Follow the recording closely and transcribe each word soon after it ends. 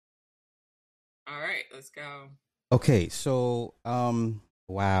All right, let's go. Okay, so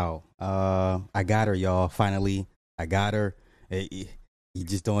wow. I got her, y'all. Finally, I got her. You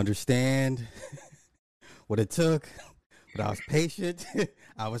just don't understand what it took, but I was patient.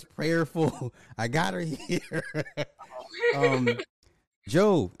 I was prayerful. I got her here. um,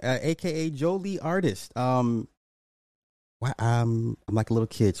 Joe, aka Jolie Artist. I'm like a little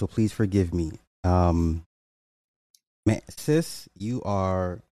kid, so please forgive me. Um, man, sis, you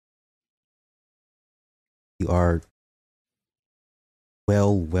are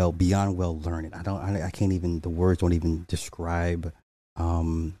well beyond well learned. I can't even, the words don't even describe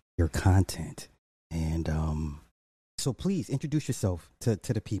your content. And so please introduce yourself to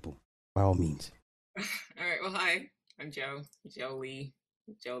the people by all means. All right, well, hi. I'm Joe. Jolie.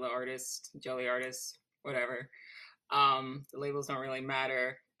 Joe the artist. Jolie artist. Whatever. The labels don't really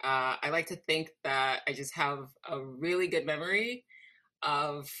matter. I like to think that I just have a really good memory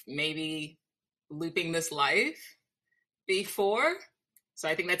of maybe looping this life before. So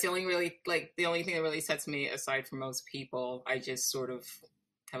I think that's the only really like the only thing that really sets me aside from most people. I just sort of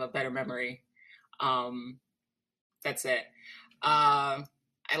have a better memory. Um, that's it. I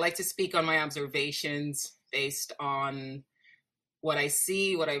like to speak on my observations based on what I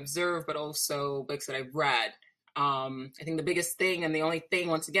see, what I observe, but also books that I've read. I think the biggest thing and the only thing,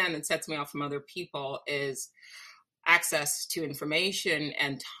 once again, that sets me off from other people is access to information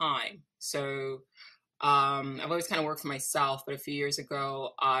and time. So I've always kind of worked for myself, but a few years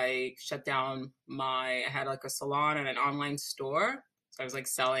ago, I shut down I had like a salon and an online store. So I was like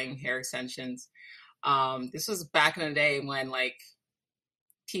selling hair extensions. This was back in the day when like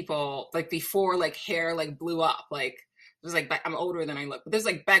people like before like hair like blew up. Like it was like I'm older than I look, but this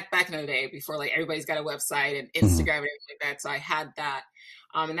was like back in the day before like everybody's got a website and Mhm. Instagram and everything like that. So I had that,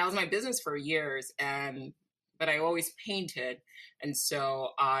 and that was my business for years. And but I always painted, and so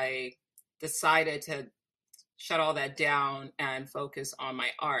I decided to shut all that down and focus on my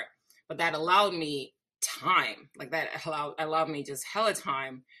art. But that allowed me time, like that allowed me just hella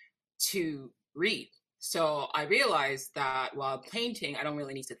time to read. So I realized that while painting, I don't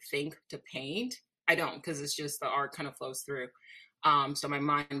really need to think to paint. I don't, because it's just the art kind of flows through. So my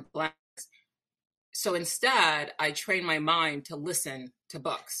mind blanks. So instead, I trained my mind to listen to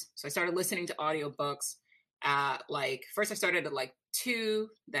books. So I started listening to audiobooks at like, first I started at like 2,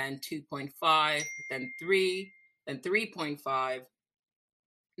 then 2.5, then 3, then 3.5.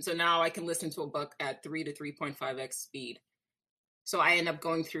 And so now I can listen to a book at 3 to 3.5x speed. So I end up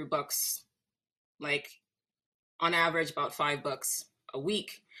going through books like on average about 5 books a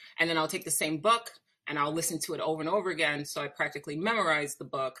week. And then I'll take the same book and I'll listen to it over and over again. So I practically memorize the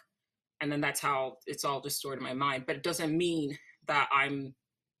book. And then that's how it's all just stored in my mind. But it doesn't mean that I'm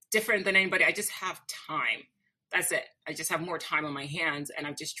different than anybody. I just have time. That's it. I just have more time on my hands and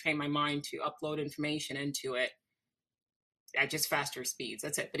I've just trained my mind to upload information into it at just faster speeds.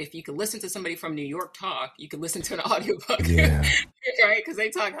 That's it. But if you could listen to somebody from New York talk, you could listen to an audiobook, Yeah. right? Because they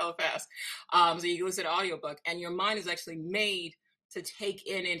talk hella fast. So you can listen to an audiobook, and your mind is actually made to take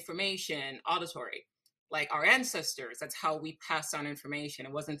in information auditory. Like our ancestors, that's how we passed on information.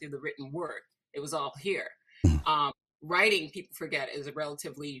 It wasn't through the written word, it was all here. Mhm. Um, Writing, people forget, is a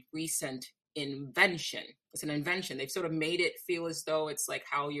relatively recent invention. It's an invention. They've sort of made it feel as though it's like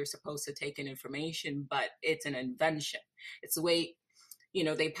how you're supposed to take in information, but it's an invention. It's the way,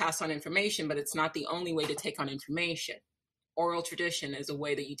 they pass on information, but it's not the only way to take on information. Oral tradition is a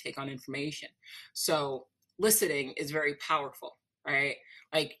way that you take on information. So listening is very powerful, right?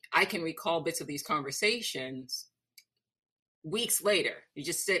 Like I can recall bits of these conversations weeks later. You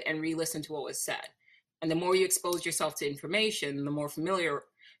just sit and re-listen to what was said. And the more you expose yourself to information, the more familiar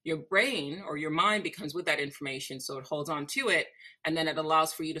your brain or your mind becomes with that information. So it holds on to it. And then it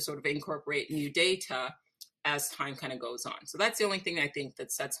allows for you to sort of incorporate new data as time kind of goes on. So that's the only thing I think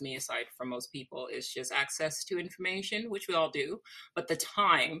that sets me aside from most people is just access to information, which we all do, but the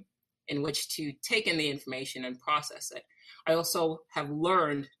time in which to take in the information and process it. I also have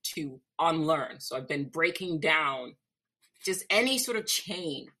learned to unlearn. So I've been breaking down just any sort of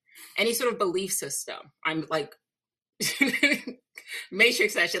chain, any sort of belief system. I'm like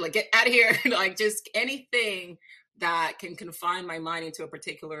Matrix that shit, like get out of here. Like just anything that can confine my mind into a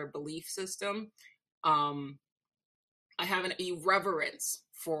particular belief system. Um, I have an irreverence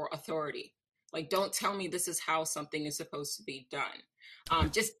for authority. Like, don't tell me this is how something is supposed to be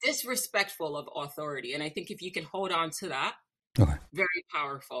done. Just disrespectful of authority. And I think if you can hold on to that, Okay. very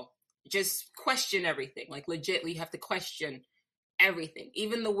powerful. Just question everything. Like, legitly, you have to question everything,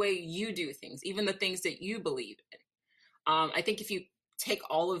 even the way you do things, even the things that you believe in. I think if you take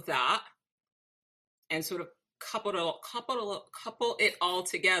all of that and sort of couple it all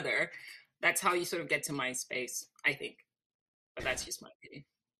together, that's how you sort of get to my space, I think. But that's just my opinion.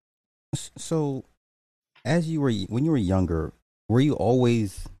 So, when you were younger, were you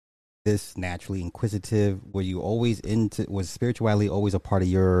always this naturally inquisitive? Were you always was spirituality always a part of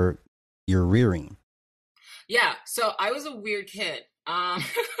your rearing? Yeah, so I was a weird kid. I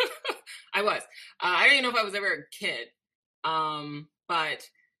was. I don't even know if I was ever a kid. But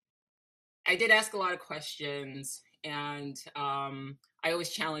I did ask a lot of questions, and I always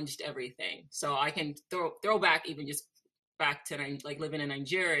challenged everything. So I can throw back even just back to like living in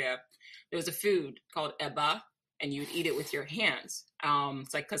Nigeria. There was a food called eba, and you'd eat it with your hands.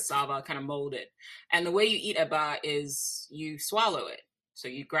 It's like cassava, kind of molded. And the way you eat eba is you swallow it. So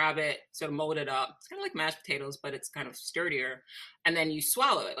you grab it, sort of mold it up. It's kind of like mashed potatoes, but it's kind of sturdier. And then you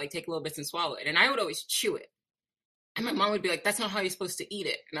swallow it, like take little bits and swallow it. And I would always chew it. And my mom would be like, that's not how you're supposed to eat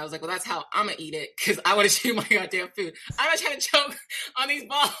it. And I was like, well, that's how I'm going to eat it because I want to chew my goddamn food. I'm not trying to choke on these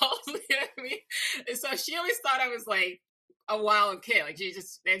balls. You know what I mean? And so she always thought I was like a wild kid. Like she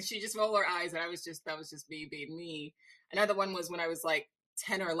just rolled her eyes, and that was just me being me. Another one was when I was like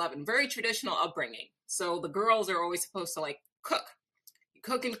 10 or 11, very traditional upbringing. So the girls are always supposed to like cook. You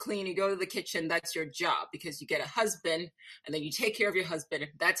cook and clean, you go to the kitchen, that's your job because you get a husband and then you take care of your husband.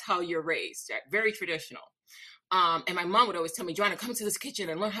 That's how you're raised. Very traditional. And my mom would always tell me, Joanna, come to this kitchen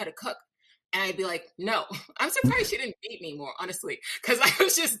and learn how to cook. And I'd be like, no. I'm surprised she didn't beat me more, honestly, because I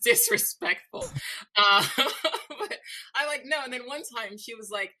was just disrespectful. But I'm like, no. And then one time she was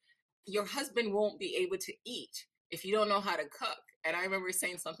like, your husband won't be able to eat if you don't know how to cook. And I remember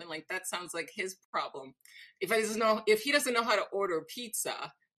saying something like, that sounds like his problem. If he doesn't know how to order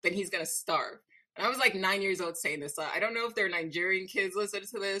pizza, then he's going to starve. And I was like 9 years old saying this. I don't know if they're Nigerian kids listening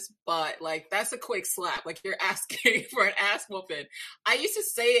to this, but like that's a quick slap. Like you're asking for an ass whooping. I used to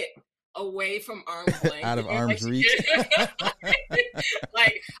say it away from arm's length. Out of arm's reach.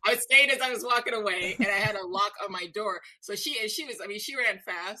 Like I was saying as I was walking away, and I had a lock on my door. So she ran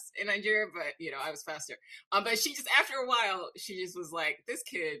fast in Nigeria, but I was faster. But she just, after a while, she just was like, this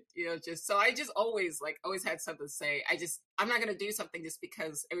kid, just, so I just always had something to say. I'm not going to do something just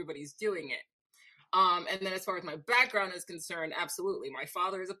because everybody's doing it. And then as far as my background is concerned, absolutely. My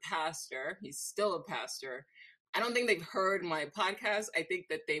father is a pastor. He's still a pastor. I don't think they've heard my podcast. I think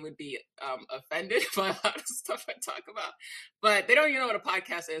that they would be offended by a lot of stuff I talk about. But they don't even know what a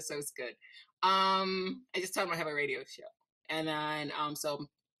podcast is, so it's good. I just tell them I have a radio show. And then, so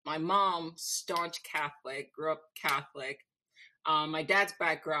my mom, staunch Catholic, grew up Catholic. My dad's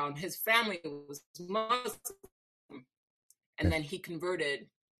background, his family was Muslim. And then he converted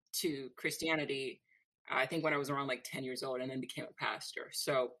to Christianity, I think when I was around like 10 years old, and then became a pastor.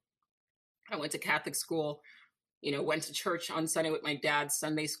 So I went to Catholic school, went to church on Sunday with my dad,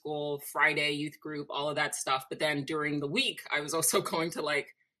 Sunday school, Friday youth group, all of that stuff. But then during the week, I was also going to like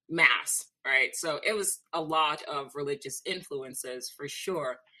mass, right? So it was a lot of religious influences for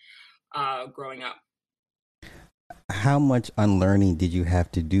sure, growing up. How much unlearning did you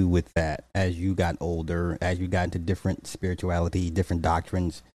have to do with that as you got older, as you got into different spirituality, different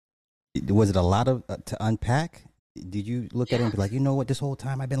doctrines? Was it a lot of to unpack? Did you look at it and be like, you know what, this whole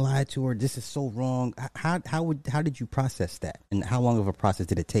time I've been lied to, or this is so wrong? How did you process that, and how long of a process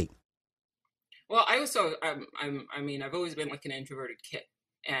did it take? Well, I've always been like an introverted kid,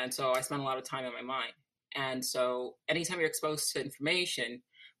 and so I spent a lot of time in my mind. And so anytime you're exposed to information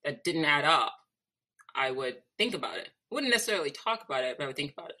that didn't add up, I would think about it. I wouldn't necessarily talk about it, but I would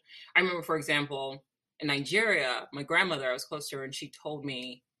think about it. I remember, for example, in Nigeria, my grandmother, I was close to her, and she told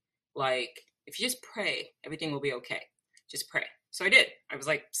me, like, if you just pray, everything will be okay. Just pray. So I did. I was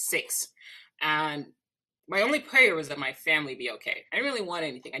like 6. And my only prayer was that my family be okay. I didn't really want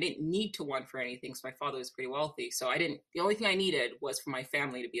anything. I didn't need to want for anything because my father was pretty wealthy. So the only thing I needed was for my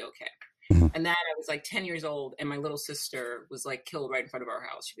family to be okay. Mm-hmm. And then I was like 10 years old, and my little sister was like killed right in front of our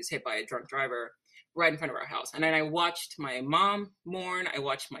house. She was hit by a drunk driver right in front of our house. And then I watched my mom mourn. I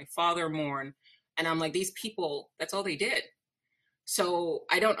watched my father mourn. And I'm like, these people, that's all they did. So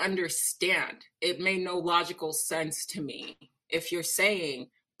I don't understand. It made no logical sense to me. If you're saying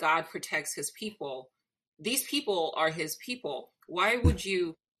God protects his people, these people are his people. Why would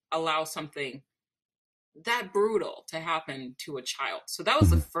you allow something that brutal to happen to a child? So that was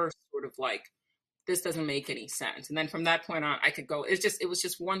the first sort of like, this doesn't make any sense. And then from that point on, I could go, it was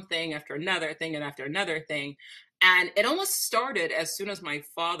just one thing after another thing and after another thing. And it almost started as soon as my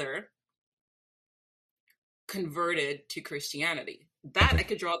father converted to Christianity. That I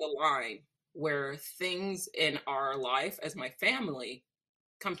could draw the line where things in our life as my family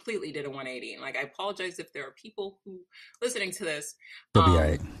completely did a 180. And like, I apologize if there are people who listening to this they'll be all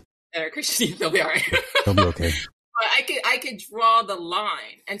right. That are Christian. They'll be all right. They'll be okay. I could draw the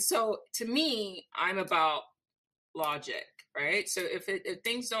line. And so to me, I'm about logic, right? So if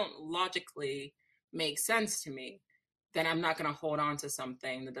things don't logically make sense to me, then I'm not going to hold on to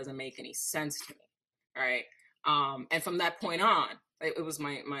something that doesn't make any sense to me, right? And from that point on, it was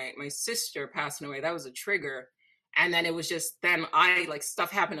my sister passing away. That was a trigger, and then it was just then I like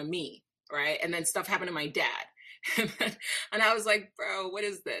stuff happened to me, right? And then stuff happened to my dad. And I was like, bro, what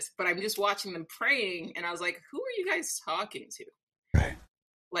is this? But I'm just watching them praying, and I was like, who are you guys talking to? Right.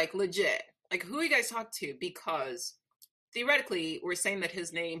 Like legit, like who are you guys talking to? Because theoretically, we're saying that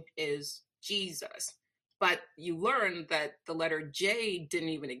his name is Jesus, but you learn that the letter J didn't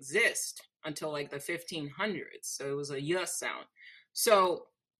even exist until like the 1500s. So it was a Y sound. So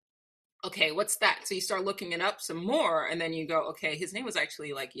okay, what's that? So you start looking it up some more, and then you go, okay, his name was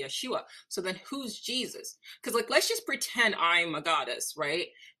actually like Yeshua. So then who's Jesus? Because like, let's just pretend I'm a goddess, right?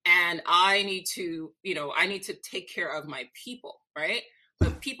 And I need to, I need to take care of my people, right? The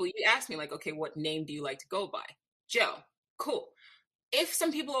people, you ask me like, okay, what name do you like to go by? Joe. Cool. If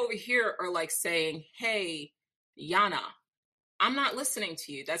some people over here are like saying, hey, Yana, I'm not listening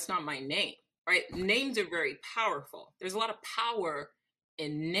to you. That's not my name, right? Names are very powerful. There's a lot of power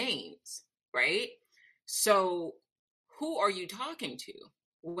in names, right? So, who are you talking to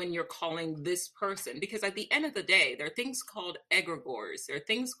when you're calling this person? Because at the end of the day, there are things called egregores, there are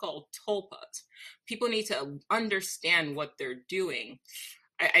things called tulpas. People need to understand what they're doing.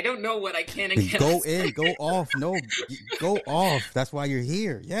 I don't know what I can and cannot Go say. in, go off. No, go off. That's why you're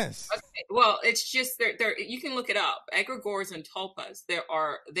here. Yes. Okay, well, it's just there. You can look it up. Egregores and tulpas. They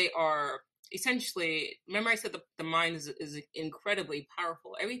are essentially. Remember, I said the mind is incredibly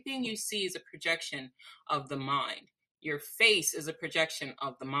powerful. Everything you see is a projection of the mind. Your face is a projection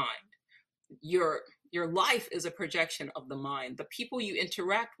of the mind. Your life is a projection of the mind. The people you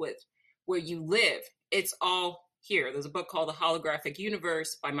interact with, where you live, it's all here. There's a book called The Holographic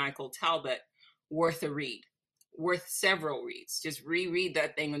Universe by Michael Talbot, worth a read, worth several reads. Just reread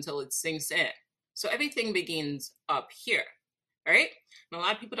that thing until it sinks in. So everything begins up here, right? And a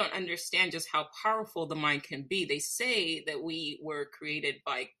lot of people don't understand just how powerful the mind can be. They say that we were created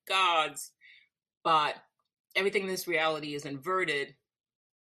by gods, but everything in this reality is inverted.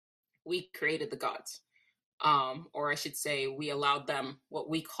 We created the gods. Or I should say, we allowed them, what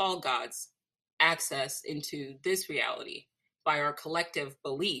we call gods, access into this reality by our collective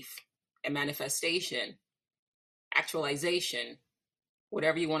belief and manifestation, actualization,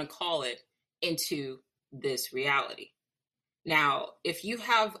 whatever you want to call it, into this reality. Now, if you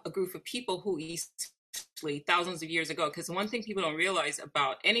have a group of people who essentially thousands of years ago, because one thing people don't realize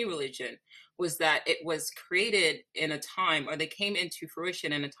about any religion was that it was created in a time, or they came into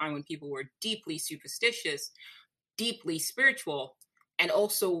fruition in a time when people were deeply superstitious, deeply spiritual, and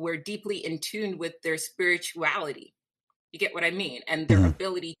also were deeply in tune with their spirituality. You get what I mean? And their Mhm.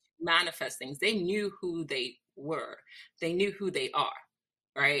 ability to manifest things. They knew who they were, they knew who they are,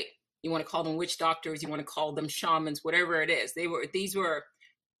 right? You want to call them witch doctors, you want to call them shamans, whatever it is. These were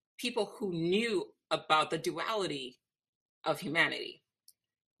people who knew about the duality of humanity.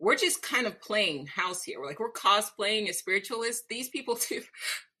 We're just kind of playing house here. We're cosplaying as spiritualists. These people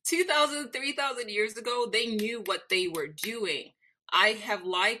 2,000, 3,000 years ago, they knew what they were doing. I have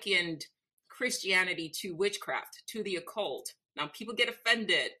likened Christianity to witchcraft, to the occult. Now, people get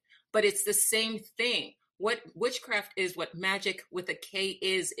offended, but it's the same thing. What witchcraft is, what magic with a K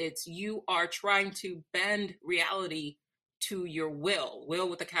is, it's you are trying to bend reality to your will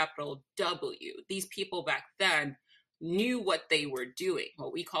with a capital W. These people back then knew what they were doing.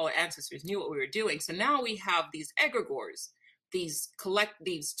 What we call our ancestors knew what we were doing. So now we have these egregores, these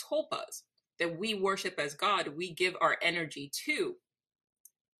tulpas that we worship as God, we give our energy to.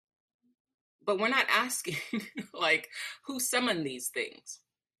 But we're not asking like who summoned these things.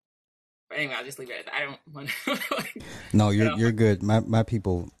 But anyway, I'll just leave it at that. I don't want to like, No, I you're good. My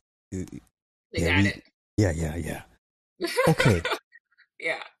people. they Yeah, got we. it. Yeah. Okay.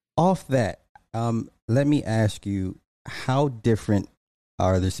 Yeah. Off that, let me ask you, how different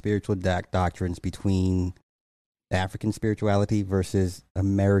are the spiritual doctrines between African spirituality versus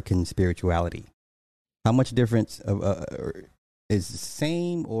American spirituality? How much difference is the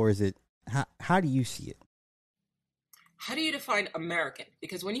same, or is it? How do you see it? How do you define American?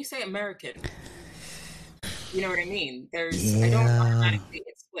 Because when you say American, you know what I mean? I don't Yeah. automatically,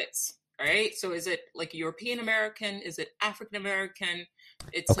 it splits. All right. So is it like European American? Is it African American?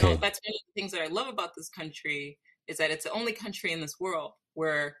 It's not, Okay. that's one of the things that I love about this country is that it's the only country in this world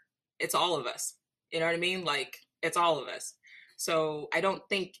where it's all of us. You know what I mean? Like it's all of us. So I don't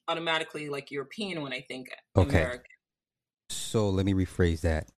think automatically like European when I think Okay. American. So let me rephrase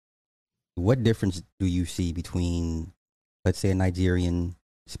that. what difference do you see between, let's say, a Nigerian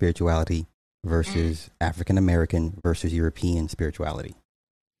spirituality Mm, versus African American versus European spirituality?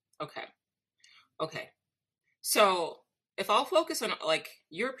 okay. Okay. So if I'll focus on like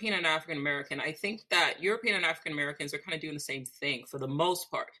European and African American, I think that European and African Americans are kind of doing the same thing for the most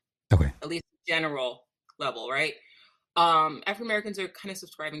part, Okay. at least general level, right? African Americans are kind of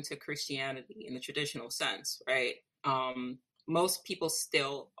subscribing to Christianity in the traditional sense, right? Most people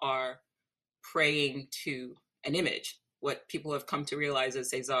still are praying to an image, what people have come to realize is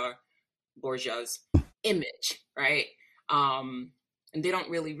Cesar Borgia's image, right? Um, and they don't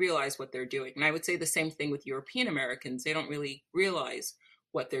really realize what they're doing. And I would say the same thing with European Americans. They don't really realize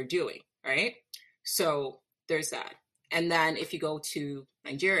what they're doing, right? So there's that. And then if you go to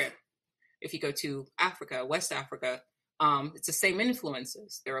Nigeria, if you go to Africa, West Africa, it's the same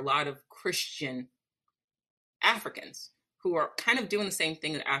influences. There are a lot of Christian Africans who are kind of doing the same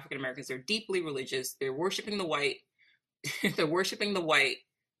thing that African Americans. They're deeply religious. They're worshiping the white. They're worshiping the white,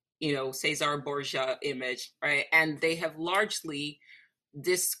 Cesar Borgia image, right? And they have largely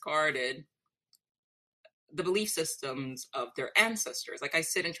discarded the belief systems of their ancestors. Like I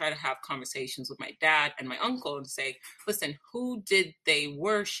sit and try to have conversations with my dad and my uncle and say, listen, who did they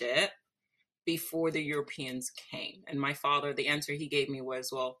worship before the Europeans came? And my father, the answer he gave me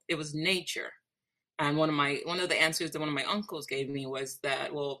was, well, it was nature. And one of the answers that one of my uncles gave me was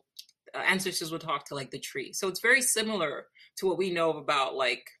that, well, ancestors would talk to like the tree. So it's very similar to what we know about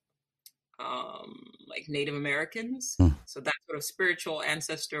like Native Americans. Mm. So that sort of spiritual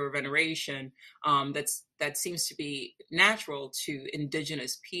ancestor veneration, that seems to be natural to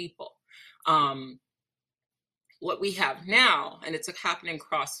indigenous people. Um, what we have now, and it's happening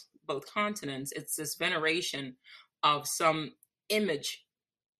across both continents, it's this veneration of some image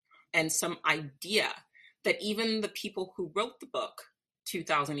and some idea that even the people who wrote the book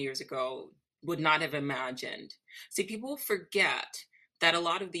 2,000 years ago would not have imagined. See, people forget that a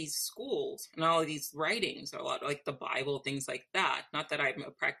lot of these schools and all of these writings are a lot like the Bible, things like that. Not that I'm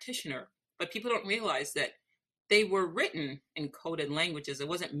a practitioner, but people don't realize that they were written in coded languages. It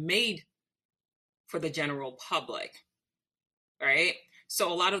wasn't made for the general public, right?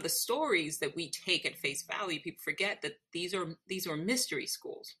 So a lot of the stories that we take at face value, people forget that these are mystery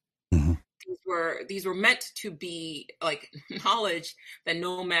schools. Hmm. These were meant to be like knowledge that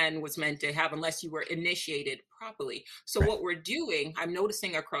no man was meant to have unless you were initiated properly. So Right. what we're doing, I'm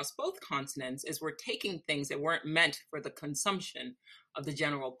noticing across both continents, is we're taking things that weren't meant for the consumption of the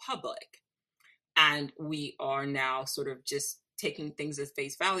general public, and we are now sort of just taking things at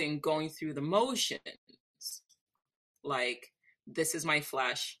face value and going through the motions, like, this is my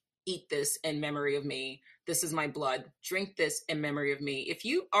flesh, eat this in memory of me, this is my blood, drink this in memory of me. If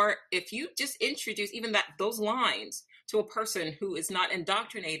you just introduce even those lines to a person who is not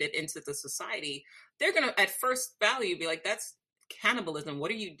indoctrinated into the society, they're going to at first value be like, that's cannibalism.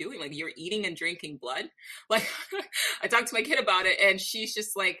 What are you doing? Like, you're eating and drinking blood? Like, I talked to my kid about it and she's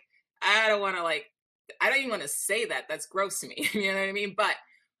just like, I don't want to, like, I don't even want to say that, that's gross to me. You know what I mean? But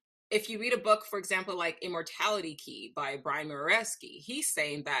if you read a book, for example, like Immortality Key by Brian Mureski, he's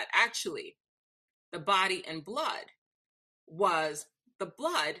saying that actually the body and blood was the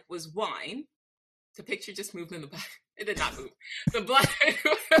blood was wine. The picture just moved in the back. It did not move. The blood,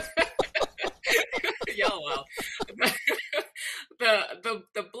 yeah, well,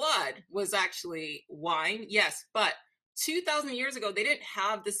 the blood was actually wine, yes, but 2,000 years ago they didn't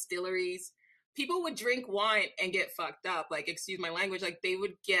have distilleries. People would drink wine and get fucked up. Like, excuse my language. Like, they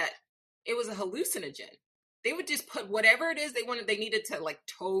would get, it was a hallucinogen. They would just put whatever it is they wanted. They needed to, like,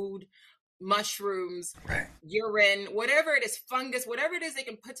 toad, mushrooms, Right. urine, whatever it is, fungus, whatever it is they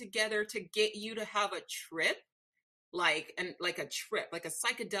can put together to get you to have a trip, like a trip, like a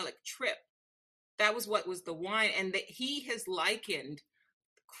psychedelic trip. That was what was the wine. And that he has likened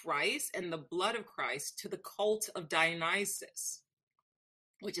Christ and the blood of Christ to the cult of Dionysus,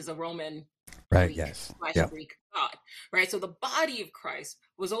 which is a Roman Right. Greek Yes. slash Yeah. Greek god, right? So the body of Christ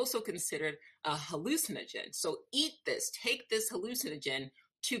was also considered a hallucinogen. So eat this, take this hallucinogen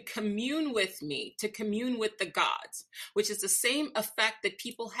to commune with me, to commune with the gods, which is the same effect that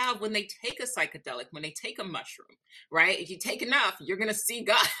people have when they take a psychedelic, when they take a mushroom, right? If you take enough, you're going to see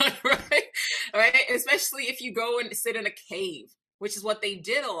God, right? Right? Especially if you go and sit in a cave, which is what they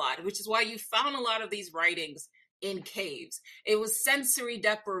did a lot, which is why you found a lot of these writings in caves. It was sensory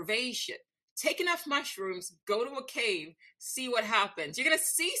deprivation. Take enough mushrooms, go to a cave, see what happens. You're going to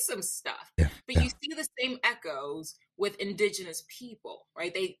see some stuff, Yeah. but Yeah. you see the same echoes with indigenous people,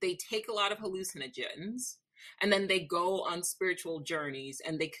 right? They take a lot of hallucinogens and then they go on spiritual journeys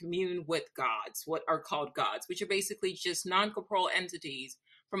and they commune with gods, what are called gods, which are basically just non-corporeal entities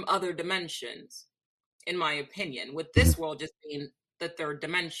from other dimensions, in my opinion, with this world just being the third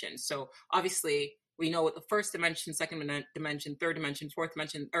dimension. So obviously we know what the first dimension, second dimension, third dimension, fourth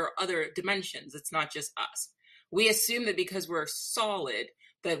dimension, or other dimensions. It's not just us. We assume that because we're solid,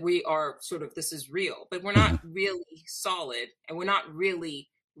 that we are sort of, this is real, but we're not really solid and we're not really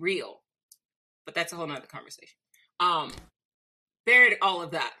real. But that's a whole nother conversation. Bear all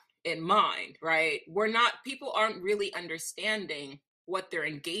of that in mind, right? People aren't really understanding what they're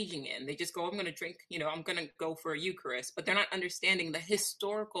engaging in. They just go, I'm going to drink, I'm going to go for a Eucharist, but they're not understanding the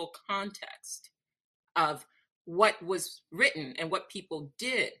historical context of what was written and what people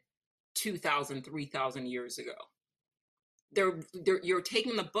did 2,000, 3,000 years ago. You're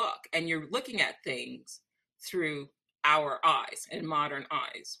taking the book and you're looking at things through our eyes and modern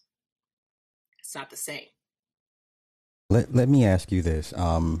eyes. It's not the same. Let me ask you this,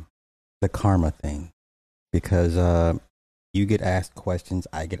 the karma thing, because you get asked questions,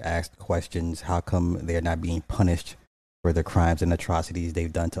 I get asked questions. How come they're not being punished for the crimes and atrocities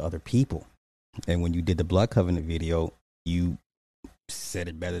they've done to other people? And when you did the Blood Covenant video, you said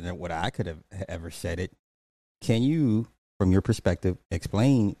it better than what I could have ever said it. Can you, from your perspective,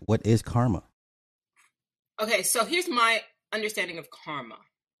 explain what is karma? Okay, so here's my understanding of karma.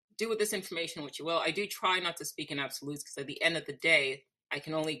 Do with this information what you will. I do try not to speak in absolutes because at the end of the day, I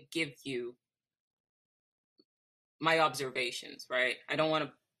can only give you my observations, right? I don't want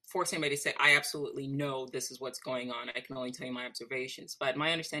to force anybody to say, I absolutely know this is what's going on. I can only tell you my observations. But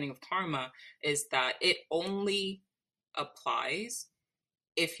my understanding of karma is that it only applies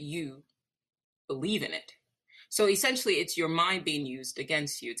if you believe in it. So essentially, it's your mind being used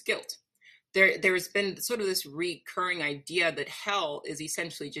against you. It's guilt. There's been sort of this recurring idea that hell is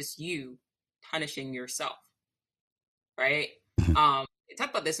essentially just you punishing yourself, right? They talk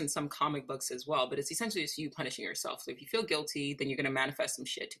about this in some comic books as well, but it's essentially just you punishing yourself. So if you feel guilty, then you're going to manifest some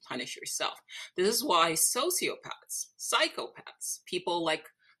shit to punish yourself. This is why sociopaths, psychopaths, people like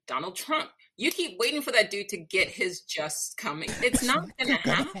Donald Trump, you keep waiting for that dude to get his just coming. It's not going to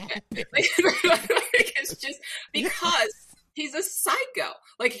happen. It's just because he's a psycho.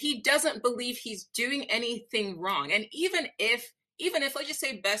 Like, he doesn't believe he's doing anything wrong. And even if let's just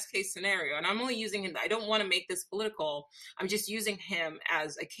say best case scenario, and I'm only using him, I don't want to make this political, I'm just using him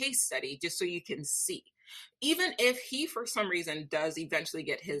as a case study just so you can see. Even if he for some reason does eventually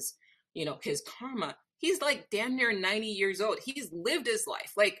get his his karma, he's like damn near 90 years old. He's lived his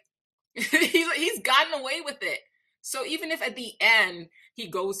life, like he's gotten away with it. So even if at the end he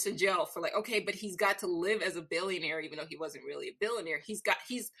goes to jail for like, okay, but he's got to live as a billionaire, even though he wasn't really a billionaire. He's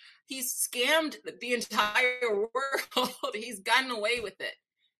scammed the entire world. He's gotten away with it.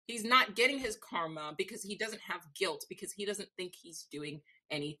 He's not getting his karma because he doesn't have guilt, because he doesn't think he's doing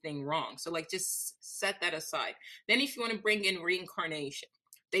anything wrong. So like, just set that aside. Then if you want to bring in reincarnation,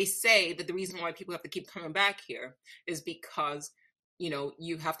 they say that the reason why people have to keep coming back here is because,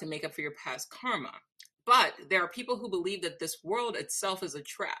 you have to make up for your past karma. But there are people who believe that this world itself is a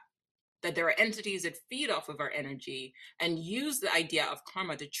trap, that there are entities that feed off of our energy and use the idea of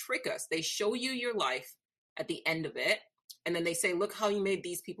karma to trick us. They show you your life at the end of it, and then they say, look how you made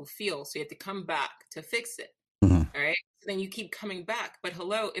these people feel, so you have to come back to fix it. Mm-hmm. All right? So then you keep coming back. But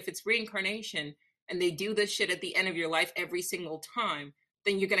hello, if it's reincarnation and they do this shit at the end of your life every single time,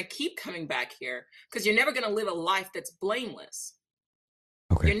 then you're going to keep coming back here because you're never going to live a life that's blameless.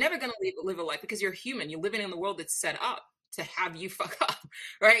 Okay. You're never going to live a life because you're human. You're living in the world that's set up to have you fuck up,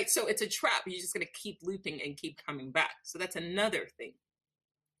 right? So it's a trap. You're just going to keep looping and keep coming back. So that's another thing,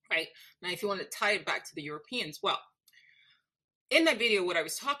 right? Now, if you want to tie it back to the Europeans, well, in that video, what I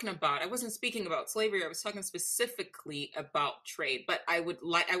was talking about, I wasn't speaking about slavery. I was talking specifically about trade. But I would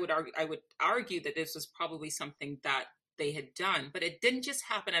argue that this was probably something that they had done. But it didn't just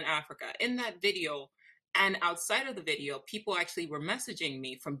happen in Africa. In that video, and outside of the video, people actually were messaging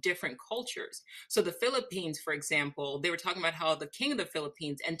me from different cultures. So the Philippines, for example, they were talking about how the king of the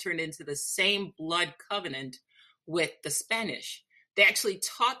Philippines entered into the same blood covenant with the Spanish. They actually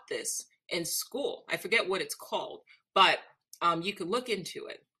taught this in school. I forget what it's called, but you could look into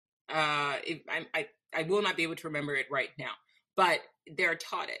it. I will not be able to remember it right now, but they're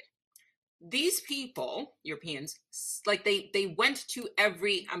taught it. These people, Europeans, like they went to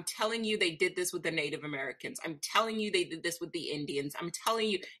I'm telling you, they did this with the Native Americans. I'm telling you, they did this with the Indians. I'm telling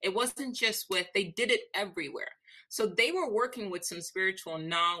you, it wasn't just they did it everywhere. So they were working with some spiritual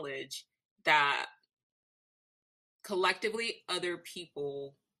knowledge that collectively other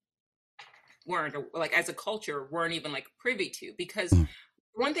people weren't, like as a culture, weren't even like privy to. Because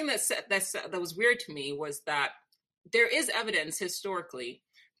one thing that was weird to me was that there is evidence historically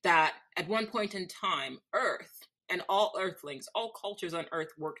that at one point in time, Earth and all earthlings, all cultures on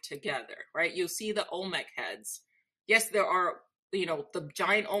earth work together, right? You'll see the Olmec heads. Yes, there are, the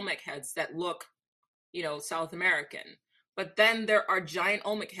giant Olmec heads that look, South American. But then there are giant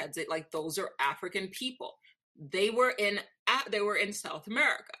Olmec heads that, like, those are African people. They were in South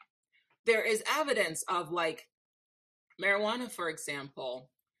America. There is evidence of, like, marijuana, for example,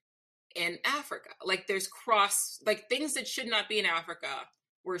 in Africa. Like, there's like, things that should not be in Africa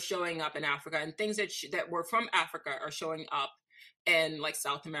were showing up in Africa, and things that were from Africa are showing up in, like,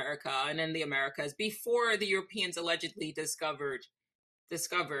 South America and in the Americas before the Europeans allegedly discovered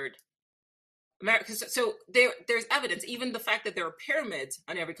America. So there's evidence. Even the fact that there are pyramids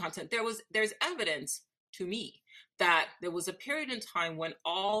on every continent, there's evidence to me that there was a period in time when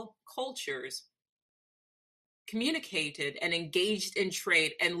all cultures communicated and engaged in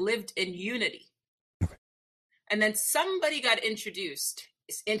trade and lived in unity. And then somebody got introduced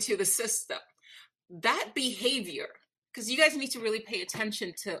into the system. That behavior, because you guys need to really pay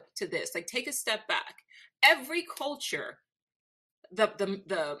attention to this. Like, take a step back. Every culture,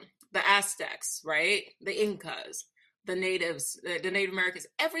 the Aztecs, right? The Incas, the natives, the Native Americans,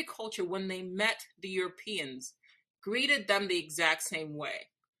 every culture, when they met the Europeans, greeted them the exact same way,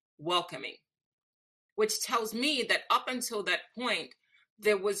 welcoming, which tells me that up until that point,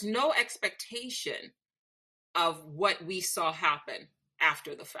 there was no expectation of what we saw happen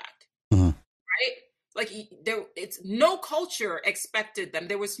after the fact, right? Like, it's no culture expected them.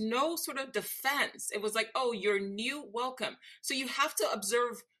 There was no sort of defense. It was like, oh, you're new, welcome. So you have to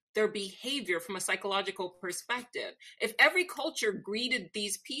observe their behavior from a psychological perspective. If every culture greeted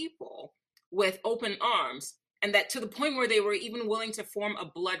these people with open arms, and that to the point where they were even willing to form a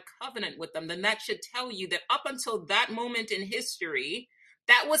blood covenant with them, then that should tell you that up until that moment in history,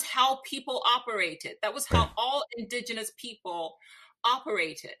 that was how people operated. That was how all indigenous people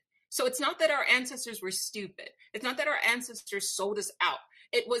operated. So it's not that our ancestors were stupid. It's not that our ancestors sold us out.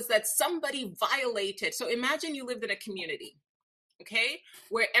 It was that somebody violated. So imagine you lived in a community, okay,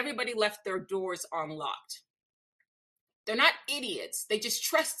 where everybody left their doors unlocked. They're not idiots. They just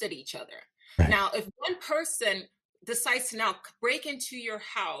trusted each other. Right. Now, if one person decides to now break into your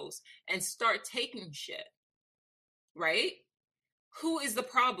house and start taking shit, right? Who is the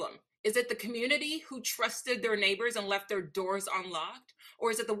problem? Is it the community who trusted their neighbors and left their doors unlocked? Or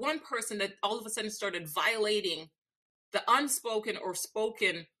is it the one person that all of a sudden started violating the unspoken or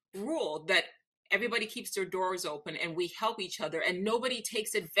spoken rule that everybody keeps their doors open and we help each other and nobody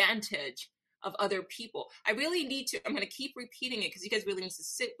takes advantage of other people? I'm going to keep repeating it because you guys really need to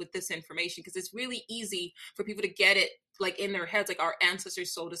sit with this information, because it's really easy for people to get it, like, in their heads, like our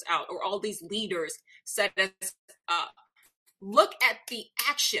ancestors sold us out or all these leaders set us up. Look at the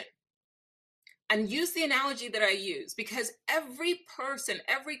action and use the analogy that I use, because every person,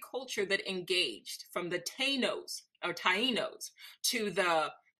 every culture that engaged, from the Taínos to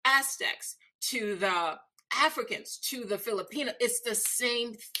the Aztecs to the Africans to the Filipinos, it's the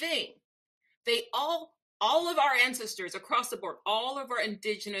same thing. They all of our ancestors across the board, all of our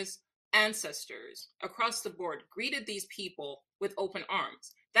indigenous ancestors across the board greeted these people with open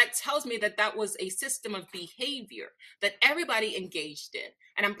arms. That tells me that that was a system of behavior that everybody engaged in.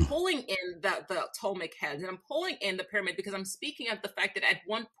 And I'm pulling in the Toltec heads, and I'm pulling in the pyramid because I'm speaking of the fact that at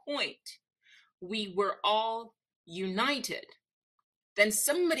one point we were all united. Then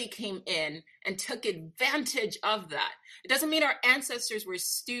somebody came in and took advantage of that. It doesn't mean our ancestors were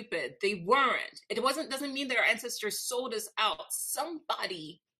stupid. They weren't. Doesn't mean that our ancestors sold us out.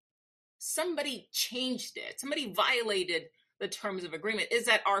 Somebody changed it. Somebody violated the terms of agreement. Is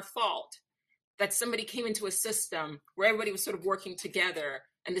that our fault that somebody came into a system where everybody was sort of working together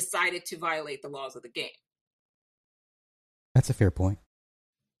and decided to violate the laws of the game? That's a fair point.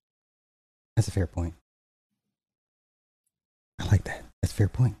 I like that. That's a fair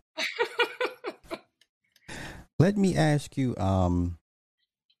point. Let me ask you,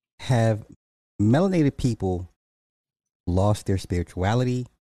 have melanated people lost their spirituality,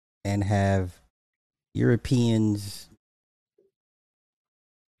 and have Europeans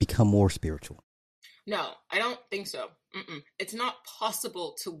become more spiritual? No, I don't think so. It's not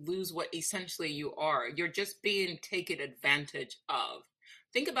possible to lose what essentially you are. You're just being taken advantage of.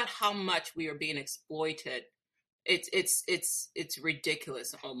 Think about how much we are being exploited. It's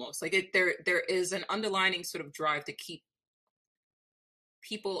ridiculous almost. Like, there is an underlining sort of drive to keep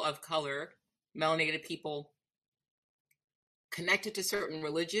people of color, melanated people, connected to certain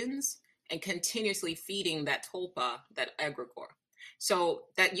religions and continuously feeding that tulpa, that egregore. So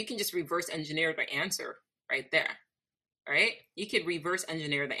that you can just reverse engineer the answer right there, right? You could reverse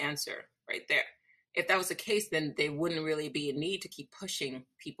engineer the answer right there. If that was the case, then there wouldn't really be a need to keep pushing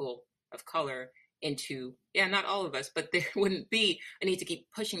people of color into, yeah, not all of us, but there wouldn't be a need to keep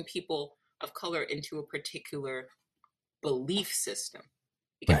pushing people of color into a particular belief system.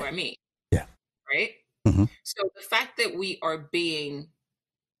 You get Right. what I mean? Yeah. Right? Hmm. So the fact that we are being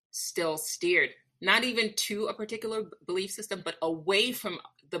still steered, not even to a particular belief system, but away from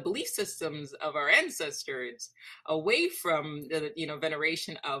the belief systems of our ancestors, away from the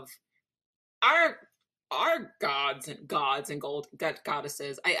veneration of our gods and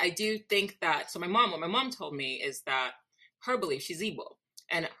goddesses. I do think that. So what my mom told me is that her belief, she's Igbo,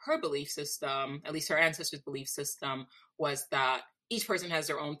 and her belief system, at least her ancestors' belief system, was that each person has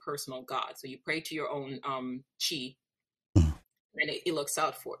their own personal god. So you pray to your own chi, and it looks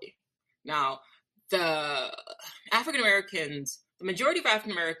out for you. Now, the African Americans, the majority of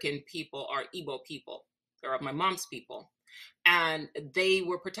African American people are Igbo people. They're my mom's people, and they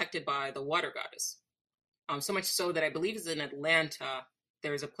were protected by the water goddess. So much so that I believe is in Atlanta.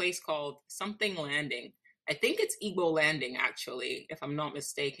 There's a place called something Landing. I think it's Igbo Landing, actually, if I'm not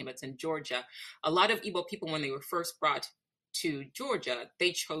mistaken. But it's in Georgia. A lot of Igbo people, when they were first brought to Georgia,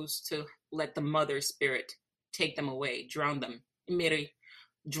 they chose to let the mother spirit take them away, drown them,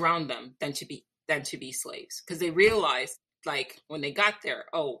 drown them, than to be slaves, because they realized, like, when they got there,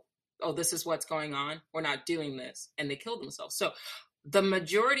 oh, this is what's going on. We're not doing this, and they killed themselves. So the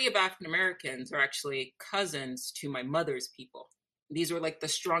majority of African Americans are actually cousins to my mother's people. These were like the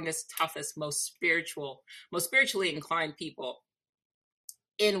strongest, toughest, most spiritually inclined people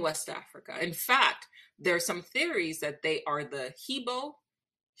in West Africa. In fact, there are some theories that they are the Hebrew.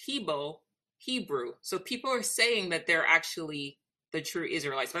 So people are saying that they're actually the true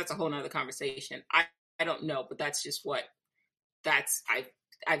Israelites. But that's a whole nother conversation. I don't know, but that's just what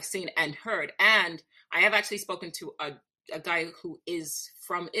I've seen and heard. And I have actually spoken to a guy who is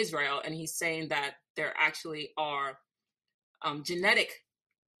from Israel, and he's saying that there actually are genetic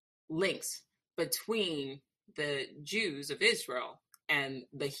links between the Jews of Israel and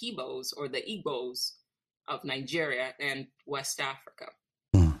the Hebos or the Igbos of Nigeria and West Africa.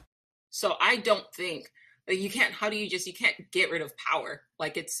 Mm. So I don't think that you can't. You can't get rid of power.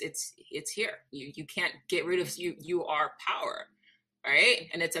 Like it's here. You can't get rid of you. You are power, right?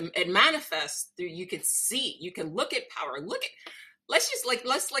 And it manifests through. You can see. You can look at power. Let's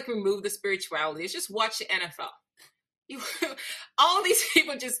remove the spirituality. Let's just watch the NFL. All these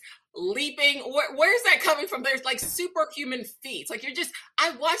people just leaping. Where's that coming from? There's like superhuman feats. Like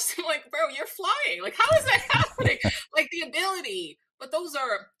I watched them. Like, bro, you're flying. Like, how is that happening? Like the ability. But those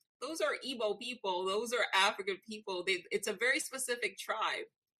are Igbo people. Those are African people. It's a very specific tribe.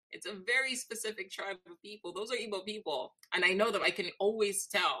 It's a very specific tribe of people. Those are Igbo people, and I know them. I can always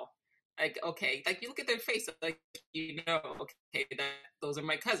tell. Like, okay, like you look at their face, like, okay, that those are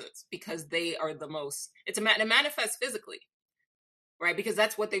my cousins, because they are the most. It manifests physically, right? Because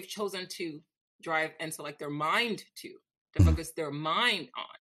that's what they've chosen to drive and select their mind to focus their mind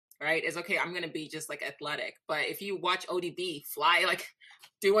on, right? Is okay. I'm gonna be just like athletic, but if you watch ODB fly, like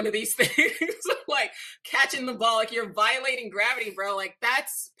do one of these things, like catching the ball, like you're violating gravity, bro. Like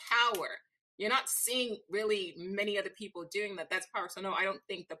that's power. You're not seeing really many other people doing that. That's power. So no, I don't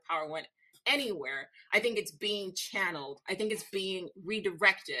think the power went anywhere. I think it's being channeled. I think it's being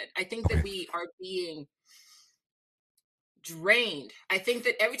redirected. I think that we are being drained. I think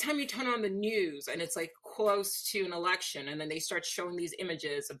that every time you turn on the news and it's like close to an election, and then they start showing these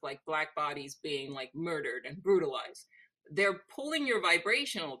images of like black bodies being like murdered and brutalized, they're pulling your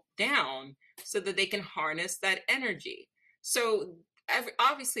vibrational down so that they can harness that energy. So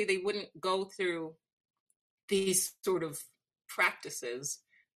obviously they wouldn't go through these sort of practices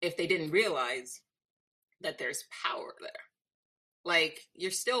if they didn't realize that there's power there. Like,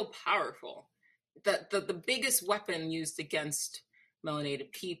 you're still powerful. The biggest weapon used against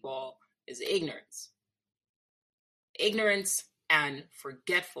melanated people is ignorance and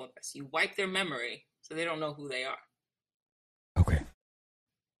forgetfulness. You wipe their memory so they don't know who they are. Okay.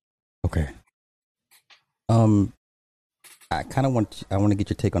 I want to get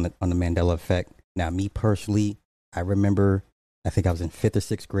your take on the Mandela effect. Now, me personally, I remember, I think I was in 5th or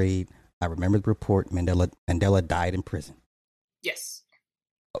 6th grade. I remember the report, Mandela died in prison. Yes.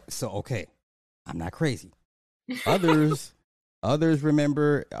 So, okay, I'm not crazy. Others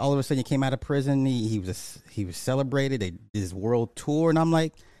remember all of a sudden he came out of prison. He was celebrated. They did his world tour, and I'm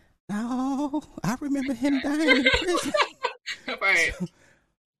like, no, I remember him dying in prison. Right. So,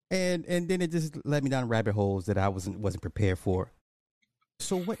 and then it just led me down rabbit holes that I wasn't prepared for.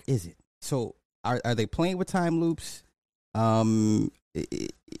 So what is it? So are they playing with time loops? Is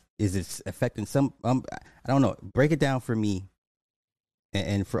it affecting some? I don't know. Break it down for me,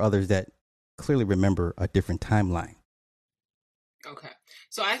 and for others that clearly remember a different timeline. Okay.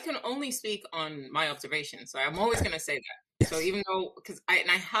 So I can only speak on my observations. So I'm always Okay. going to say that. So Yes. even though, because I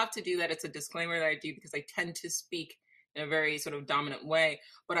have to do that, it's a disclaimer that I do because I tend to speak in a very sort of dominant way,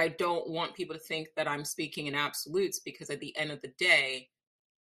 but I don't want people to think that I'm speaking in absolutes because at the end of the day,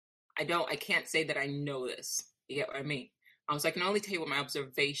 I can't say that I know this. You get what I mean? So I can only tell you what my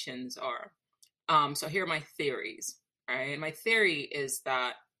observations are. So here are my theories. All right. My theory is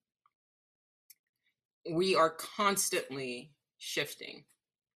that we are constantly shifting.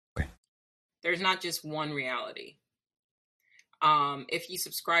 Okay. There's not just one reality. If you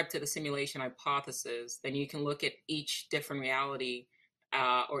subscribe to the simulation hypothesis, then you can look at each different reality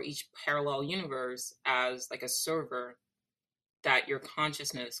or each parallel universe as like a server that your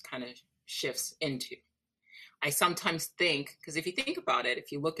consciousness kind of shifts into. I sometimes think, because if you think about it,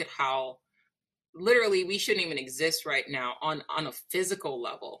 if you look at how literally we shouldn't even exist right now on a physical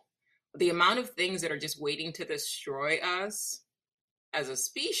level, the amount of things that are just waiting to destroy us as a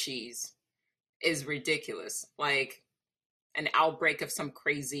species is ridiculous. Like an outbreak of some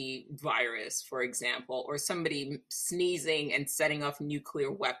crazy virus, for example, or somebody sneezing and setting off nuclear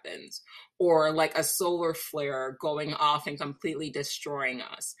weapons, or like a solar flare going off and completely destroying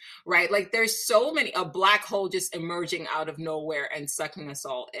us, right? Like there's so many, a black hole just emerging out of nowhere and sucking us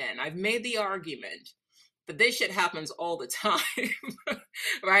all in. I've made the argument that this shit happens all the time,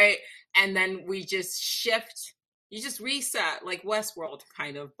 right? And then we just shift, you just reset like Westworld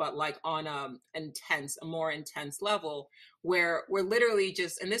kind of, but like on a more intense level where we're literally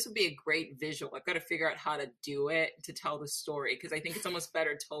just, and this would be a great visual. I've got to figure out how to do it to tell the story because I think it's almost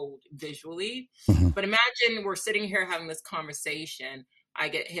better told visually. Hmm. But imagine we're sitting here having this conversation. I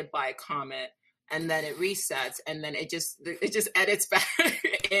get hit by a comet and then it resets and then it just edits back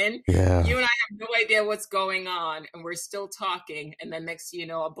in. Yeah. You and I have no idea what's going on and we're still talking, and then next you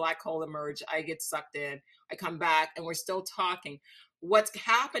know a black hole emerge, I get sucked in, I come back and we're still talking. What's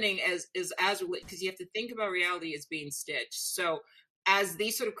happening is as because you have to think about reality as being stitched. So as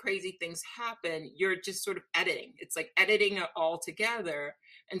these sort of crazy things happen, you're just sort of editing. It's like editing it all together.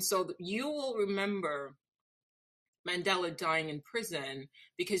 And so you will remember Mandela dying in prison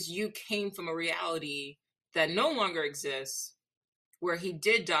because you came from a reality that no longer exists, where he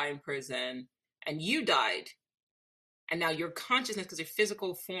did die in prison and you died. And now your consciousness, because your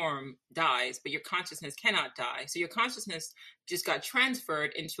physical form dies, but your consciousness cannot die. So your consciousness just got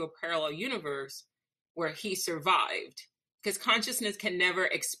transferred into a parallel universe where he survived. Because consciousness can never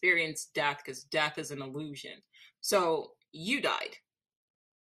experience death because death is an illusion. So you died.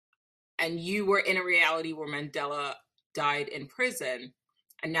 And you were in a reality where Mandela died in prison.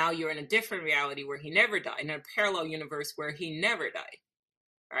 And now you're in a different reality where he never died, in a parallel universe where he never died.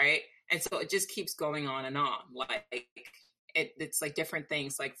 Right. And so it just keeps going on and on. Like it's like different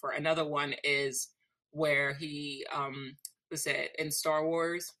things. Like for another one is where he was it in Star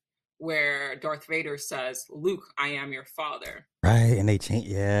Wars where Darth Vader says, Luke, I am your father. Right. And they change.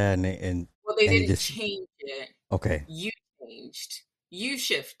 Yeah. Well, they and they didn't just change it. okay. You changed. You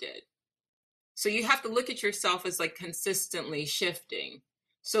shifted. So you have to look at yourself as like consistently shifting.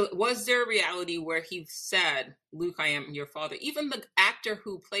 So was there a reality where he said, Luke, I am your father? Even the actor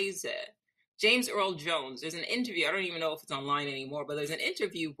who plays it, James Earl Jones, there's an interview, I don't even know if it's online anymore, but there's an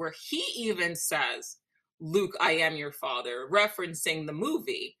interview where he even says, Luke, I am your father, referencing the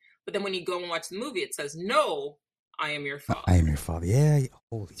movie. But then when you go and watch the movie, it says, no, I am your I am father. your father. Yeah.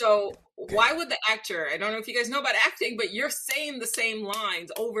 Holy shit. So Okay. why would the actor, I don't know if you guys know about acting, but you're saying the same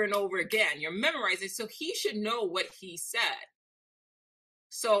lines over and over again. You're memorizing, so he should know what he said.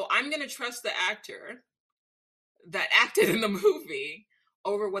 So I'm going to trust the actor that acted in the movie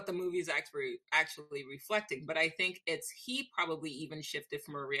over what the movie is actually reflecting. But I think it's he probably even shifted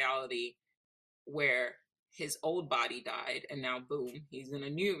from a reality where his old body died and now boom, he's in a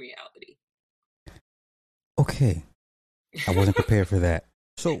new reality. Okay. I wasn't prepared for that.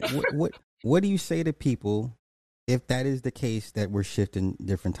 So what do you say to people if that is the case that we're shifting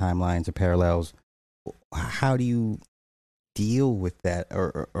different timelines or parallels? How do you deal with that,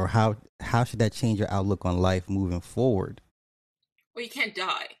 or how should that change your outlook on life moving forward? Well, you can't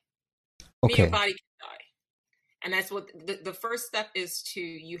die. I mean, your Okay. body can die. And that's what the first step is to,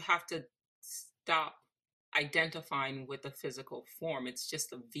 you have to stop identifying with the physical form. It's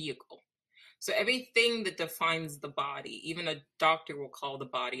just a vehicle. So everything that defines the body, even a doctor will call the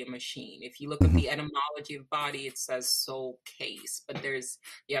body a machine. If you look up Hmm. the etymology of body, it says soul case. But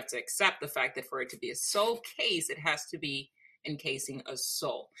you have to accept the fact that for it to be a soul case, it has to be encasing a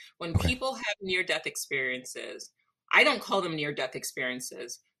soul. When Okay. people have near death experiences, I don't call them near death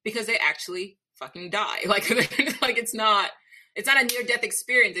experiences because they actually fucking die. Like it's not a near death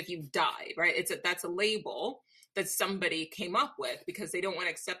experience if you die, right? That's a label. that somebody came up with because they don't want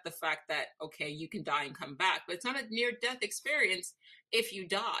to accept the fact that, okay, you can die and come back, but it's not a near death experience if you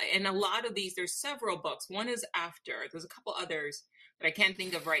die. And a lot of these, there's several books. One is After. There's a couple others that I can't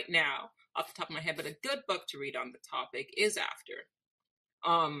think of right now off the top of my head, but a good book to read on the topic is After.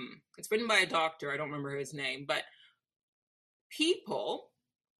 It's written by a doctor. I don't remember his name, but people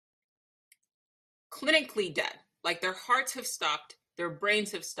clinically dead, like their hearts have stopped, their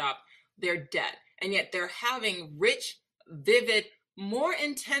brains have stopped, they're dead, and yet they're having rich, vivid, more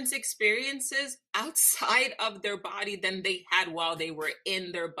intense experiences outside of their body than they had while they were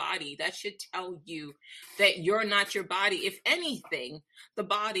in their body. That should tell you that you're not your body. If anything, the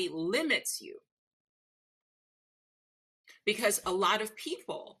body limits you, because a lot of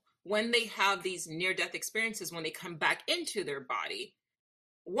people, when they have these near death experiences, when they come back into their body,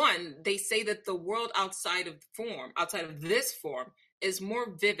 one, they say that the world outside of this form, is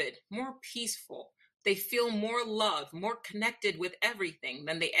more vivid, more peaceful. They feel more love, more connected with everything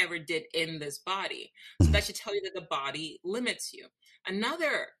than they ever did in this body. So that should tell you that the body limits you.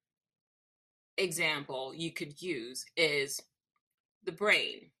 Another example you could use is the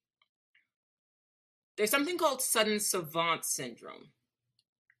brain. There's something called sudden savant syndrome,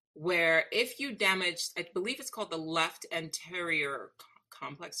 where if you damage, I believe it's called the left anterior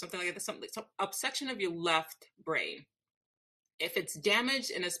complex, something like that, some section of your left brain. If it's damaged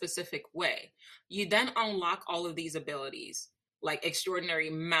in a specific way, you then unlock all of these abilities, like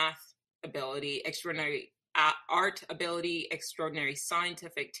extraordinary math ability, extraordinary art ability, extraordinary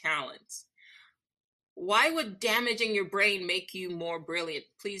scientific talents. Why would damaging your brain make you more brilliant?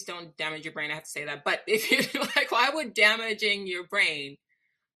 Please don't damage your brain. I have to say that. But if you like, why would damaging your brain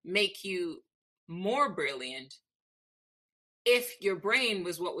make you more brilliant if your brain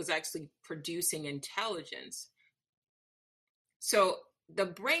was what was actually producing intelligence? So the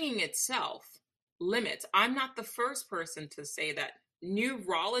brain itself limits. I'm not the first person to say that.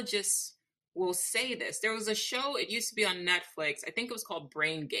 Neurologists will say this. There was a show, it used to be on Netflix. I think it was called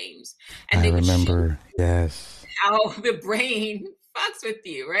Brain Games. And I they would show remember. Yes. how the brain fucks with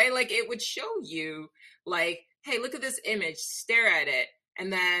you, right? Like it would show you, like, hey, look at this image, stare at it.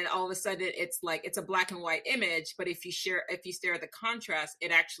 And then all of a sudden it's like it's a black and white image, but if you stare at the contrast,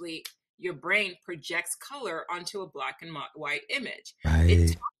 it actually, your brain projects color onto a black and white image. It Right.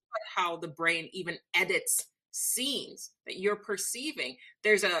 talks about how the brain even edits scenes that you're perceiving.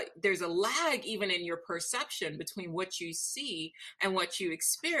 There's a lag even in your perception between what you see and what you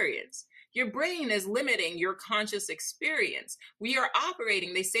experience. Your brain is limiting your conscious experience. We are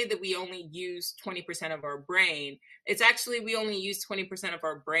operating, they say that we only use 20% of our brain. It's actually, we only use 20% of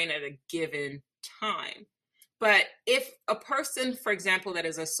our brain at a given time. But if a person, for example, that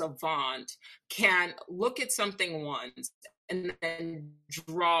is a savant can look at something once and then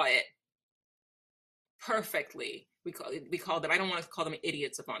draw it perfectly, we call them, I don't want to call them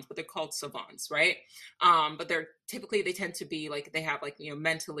idiot savants, but they're called savants, right? But they're typically, they tend to be like, they have like,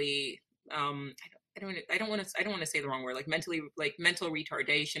 mentally, I don't want to say the wrong word, like mentally, like mental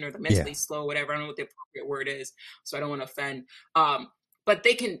retardation or the Yeah. mentally slow, whatever. I don't know what the appropriate word is, so I don't want to offend. But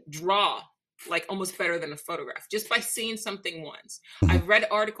they can draw like almost better than a photograph just by seeing something once. Mhm. I've read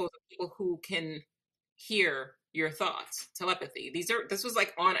articles of people who can hear your thoughts, telepathy. This was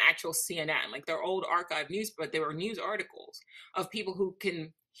like on actual CNN, like they're old archive news, but they were news articles of people who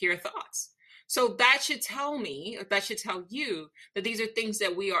can hear thoughts. So that should tell me, or that should tell you, that these are things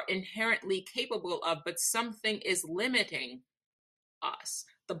that we are inherently capable of, but something is limiting us.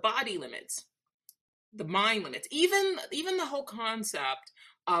 The body limits, the mind limits, even the whole concept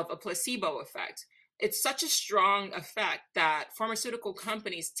of a placebo effect. It's such a strong effect that pharmaceutical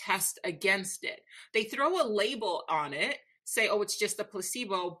companies test against it. They throw a label on it, say, oh, it's just a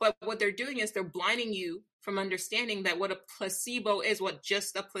placebo, but what they're doing is they're blinding you from understanding that what a placebo is, what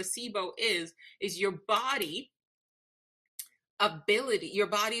just a placebo is your body's ability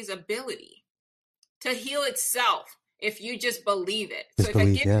to heal itself if you just believe it. So Just if I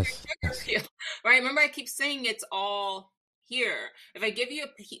believe. give you Yes. a Yes. sugar pill, right? Remember, I keep saying it's all here. If I give you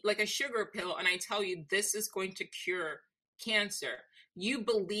like a sugar pill and I tell you this is going to cure cancer, you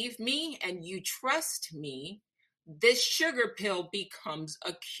believe me and you trust me, this sugar pill becomes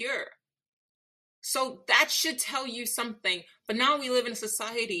a cure. So that should tell you something. But now we live in a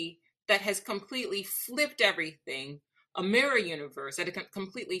society that has completely flipped everything, a mirror universe that has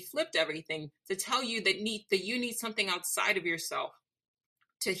completely flipped everything to tell you that you need something outside of yourself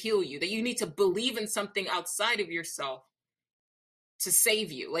to heal you, that you need to believe in something outside of yourself to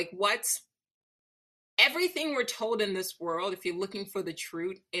save you. Like what? Everything we're told in this world, if you're looking for the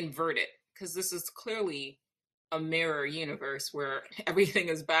truth, invert it, because this is clearly a mirror universe where everything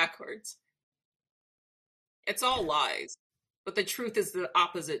is backwards. It's all lies, but the truth is the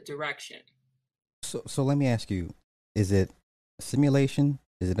opposite direction. So let me ask you: is it a simulation?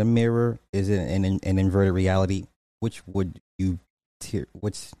 Is it a mirror? Is it an inverted reality? Which would you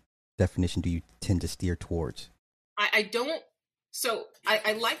which definition do you tend to steer towards? I don't. So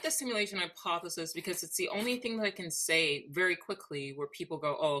I like the simulation hypothesis because it's the only thing that I can say very quickly where people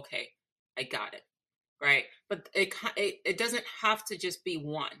go, "Oh, okay, I got it." Right? But it doesn't have to just be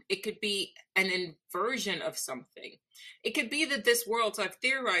one. It could be an inversion of something. It could be that this world. So I've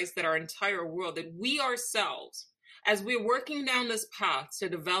theorized that our entire world, that we ourselves, as we're working down this path to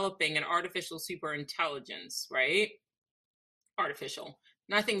developing an artificial super intelligence, right? Artificial.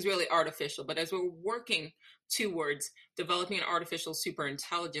 Nothing's really artificial, but as we're working towards developing an artificial super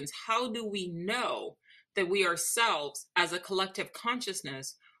intelligence, how do we know that we ourselves, as a collective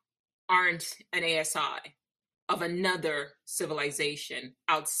consciousness, aren't an ASI of another civilization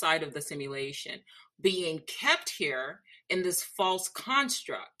outside of the simulation, being kept here in this false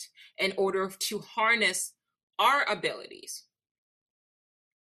construct in order to harness our abilities?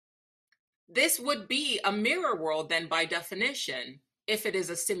 This would be a mirror world, then, by definition, if it is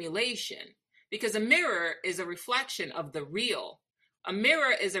a simulation, because a mirror is a reflection of the real. A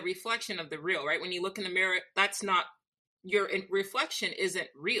mirror is a reflection of the real, right? When you look in the mirror, that's not your reflection, isn't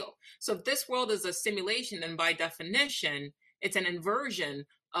real. So if this world is a simulation, then by definition, it's an inversion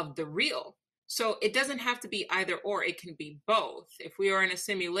of the real. So it doesn't have to be either or, it can be both. If we are in a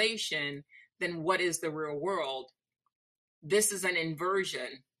simulation, then what is the real world? This is an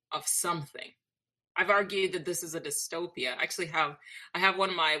inversion of something. I've argued that this is a dystopia. I have one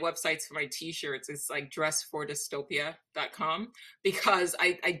of my websites for my t-shirts. It's like dressfordystopia.com, because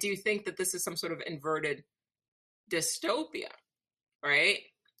I do think that this is some sort of inverted dystopia, right?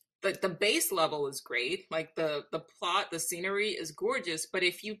 The base level is great. Like the plot, the scenery is gorgeous, but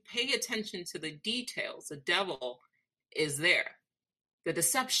if you pay attention to the details, the devil is there. The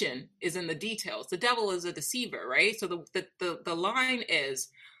deception is in the details. The devil is a deceiver, right? So the line is,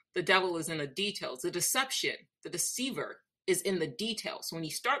 the devil is in the details. The deception, the deceiver, is in the details. So when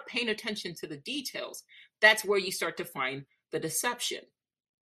you start paying attention to the details, that's where you start to find the deception.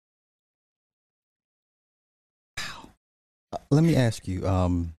 Let me ask you,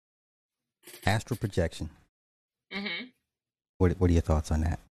 astral projection. Mm-hmm. What are your thoughts on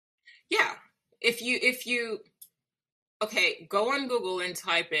that? Yeah. If you okay, go on Google and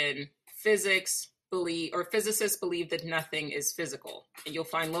type in physics believe, or physicists believe that nothing is physical, and you'll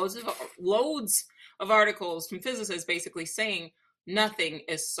find loads of articles from physicists basically saying nothing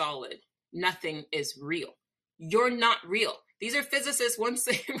is solid, nothing is real. You're not real. These are physicists. Once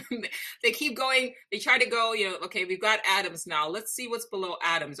they keep going, they try to go. Okay, we've got atoms now. Let's see what's below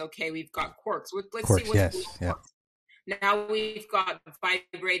atoms. Okay, we've got quarks. Let's see Quarks, what's below yes, yeah. quarks. Now we've got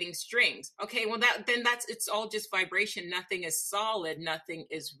vibrating strings. Okay, well that's it's all just vibration. Nothing is solid, nothing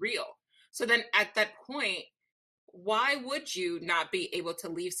is real. So then at that point, why would you not be able to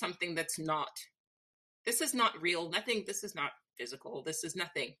leave something that's not? This is not real. Nothing, this is not physical. This is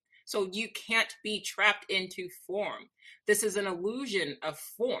nothing. So you can't be trapped into form. This is an illusion of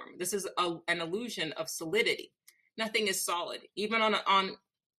form. This is an illusion of solidity. Nothing is solid. Even on on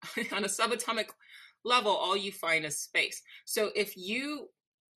a subatomic level, all you find is space. So if you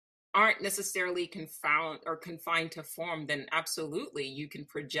aren't necessarily confined to form, then absolutely you can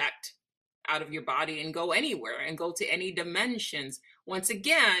project out of your body and go anywhere and go to any dimensions. Once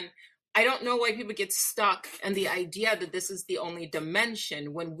again, I don't know why people get stuck in the idea that this is the only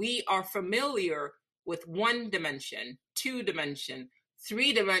dimension when we are familiar with one dimension, two dimension,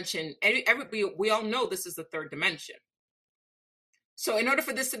 three dimension. We all know this is the third dimension. So in order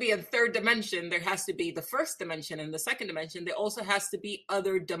for this to be a third dimension, there has to be the first dimension and the second dimension. There also has to be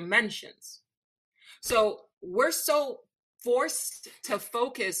other dimensions. So we're so forced to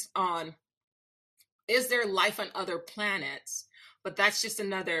focus on, is there life on other planets? But that's just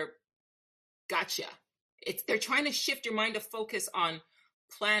another gotcha. They're trying to shift your mind to focus on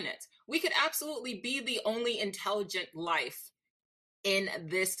planets. We could absolutely be the only intelligent life in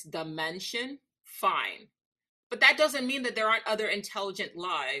this dimension. Fine. But that doesn't mean that there aren't other intelligent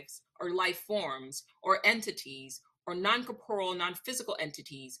lives or life forms or entities or non-corporeal, non-physical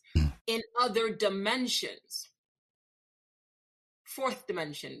entities in other dimensions. Fourth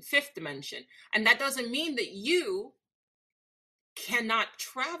dimension, fifth dimension. And that doesn't mean that you cannot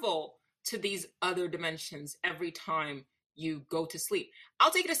travel to these other dimensions every time you go to sleep.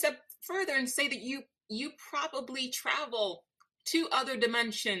 I'll take it a step further and say that you probably travel to other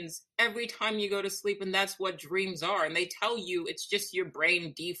dimensions every time you go to sleep, and that's what dreams are. And they tell you it's just your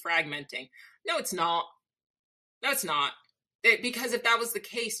brain defragmenting. No, it's not. No, it's not. Because if that was the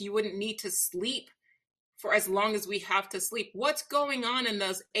case, you wouldn't need to sleep for as long as we have to sleep. What's going on in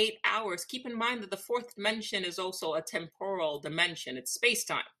those 8 hours? Keep in mind that the fourth dimension is also a temporal dimension, it's space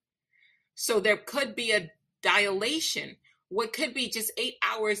time. So there could be a dilation. What could be just 8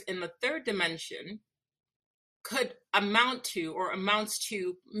 hours in the third dimension could amount to or amounts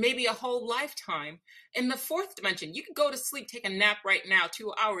to maybe a whole lifetime in the fourth dimension. You could go to sleep, take a nap right now,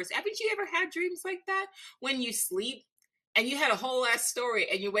 2 hours. Haven't you ever had dreams like that when you sleep and you had a whole ass story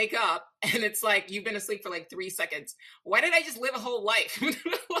and you wake up and it's like you've been asleep for like 3 seconds? Why did I just live a whole life?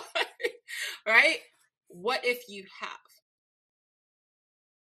 Right? What if you have?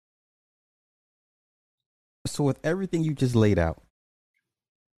 So with everything you just laid out,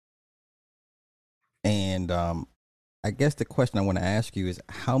 and I guess the question I want to ask you is,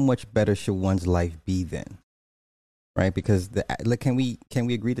 how much better should one's life be then? Right? Because can we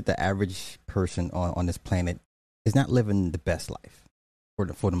agree that the average person on this planet is not living the best life for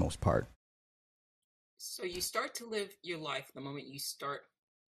the most part? So you start to live your life the moment you start.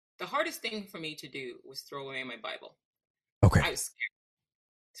 The hardest thing for me to do was throw away my Bible. Okay. I was scared.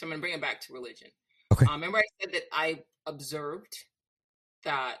 So I'm going to bring it back to religion. Okay. Remember I said that I observed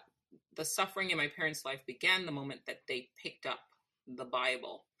that the suffering in my parents' life began the moment that they picked up the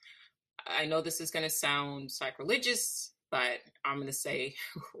Bible. I know this is going to sound sacrilegious, but I'm going to say,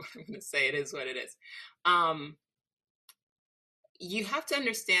 it is what it is. You have to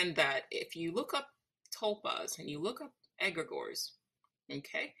understand that if you look up tulpas and you look up egregores,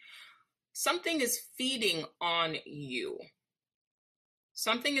 okay, something is feeding on you.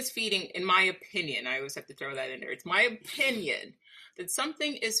 Something is feeding, in my opinion, I always have to throw that in there. It's my opinion that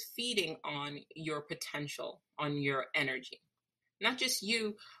something is feeding on your potential, on your energy. Not just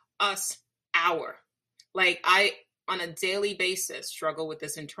you, us, our. Like I, on a daily basis, struggle with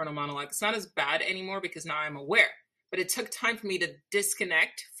this internal monologue. It's not as bad anymore because now I'm aware. But it took time for me to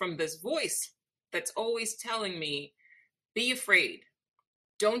disconnect from this voice that's always telling me, be afraid.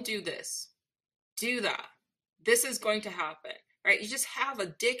 Don't do this. Do that. This is going to happen. Right? You just have a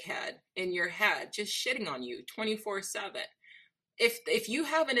dickhead in your head just shitting on you 24/7. If you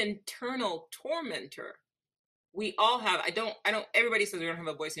have an internal tormentor, we all have. I don't everybody says we don't have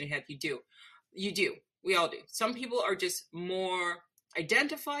a voice in your head. You do. We all do. Some people are just more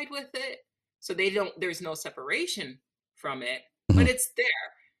identified with it, so there's no separation from it, but it's there.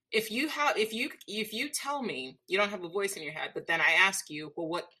 If you tell me you don't have a voice in your head, but then I ask you,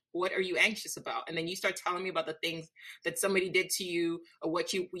 well, what are you anxious about? And then you start telling me about the things that somebody did to you, or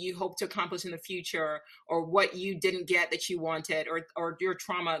what you hope to accomplish in the future, or what you didn't get that you wanted, or your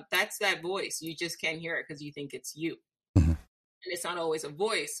trauma. That's that voice. You just can't hear it because you think it's you. Mm-hmm. And it's not always a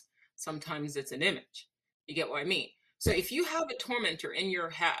voice. Sometimes it's an image. You get what I mean? So if you have a tormentor in your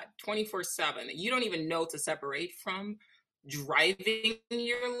head 24/7 that you don't even know to separate from, driving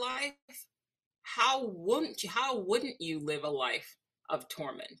your life, how wouldn't you live a life of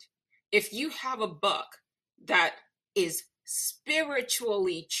torment? If you have a book that is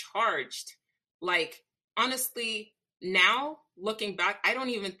spiritually charged, like honestly, now looking back, I don't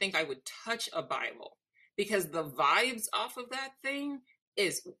even think I would touch a Bible because the vibes off of that thing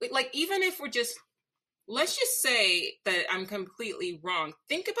is like, even if we're just, let's just say that I'm completely wrong.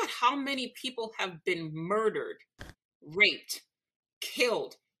 Think about how many people have been murdered, raped,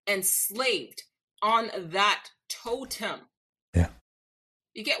 killed, enslaved on that totem. Yeah.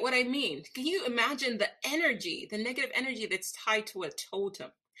 You get what I mean? Can you imagine the energy, the negative energy that's tied to a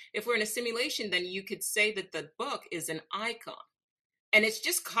totem? If we're in a simulation, then you could say that the book is an icon and it's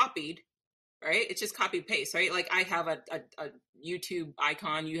just copied, right? It's just copy paste, right? Like I have a YouTube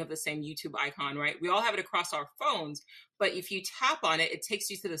icon, you have the same YouTube icon, right? We all have it across our phones, but if you tap on it, it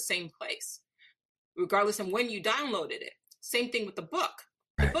takes you to the same place, regardless of when you downloaded it. Same thing with the book.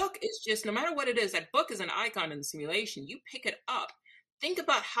 The book is just, no matter what it is, that book is an icon in the simulation. You pick it up. Think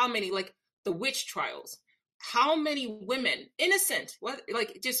about how many, like the witch trials, how many women, innocent, what,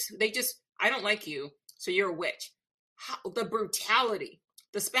 like I don't like you, so you're a witch. The brutality,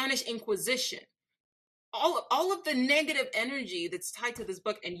 the Spanish Inquisition, all of the negative energy that's tied to this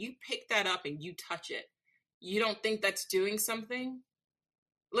book, and you pick that up and you touch it. You don't think that's doing something?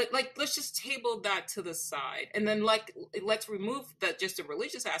 Like let's just table that to the side, and then let's remove that, just the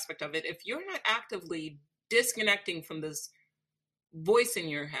religious aspect of it. If you're not actively disconnecting from this voice in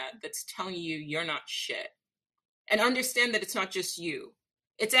your head that's telling you you're not shit, and understand that it's not just you,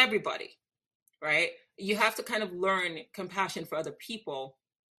 it's everybody, right? You have to kind of learn compassion for other people,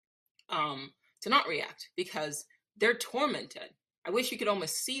 to not react because they're tormented. I wish you could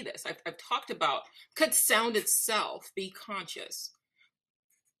almost see this. I've talked about, could sound itself be conscious,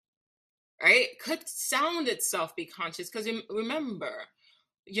 right? Could sound itself be conscious? Because remember,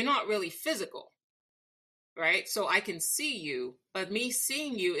 you're not really physical. right? So I can see you, but me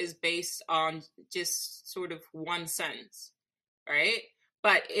seeing you is based on just sort of one sense, right?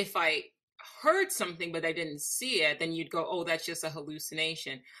 But if I heard something but I didn't see it, then you'd go, oh, that's just a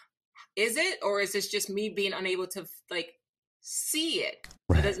hallucination. Is it? Or is this just me being unable to like see it?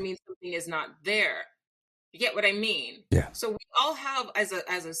 That Right. doesn't mean something is not there. You get what I mean? Yeah. So we all have, as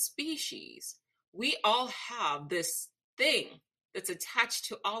a species, we all have this thing that's attached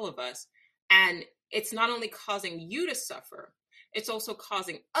to all of us, and it's not only causing you to suffer, it's also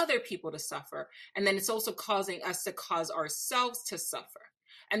causing other people to suffer, and then it's also causing us to cause ourselves to suffer.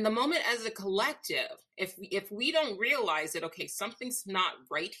 And the moment, as a collective, if we don't realize that, okay, something's not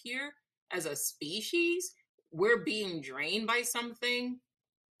right here as a species, we're being drained by something,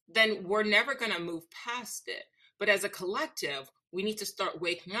 then we're never going to move past it. But as a collective, we need to start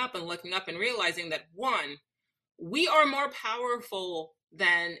waking up and looking up and realizing that, one, we are more powerful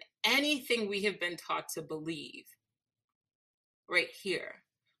than anything we have been taught to believe right here.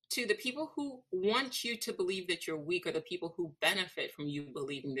 To the people who want you to believe that you're weak, or the people who benefit from you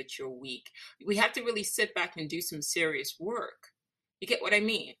believing that you're weak, we have to really sit back and do some serious work. You get what I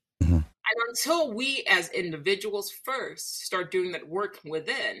mean? Mm-hmm. And until we as individuals first start doing that work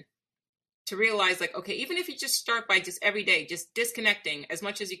within, to realize, like, okay, even if you just start by just every day just disconnecting as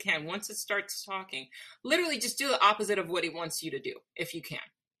much as you can, once it starts talking, literally just do the opposite of what he wants you to do if you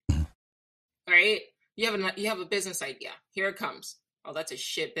can. Right? You have a business idea, here it comes. Oh, that's a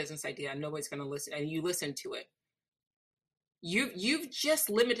shit business idea, nobody's going to listen, and you listen to it. You've just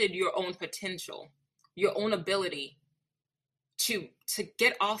limited your own potential, your own ability to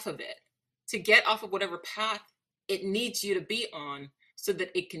get off of it, to get off of whatever path it needs you to be on, so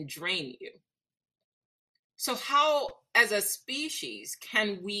that it can drain you. So how, as a species,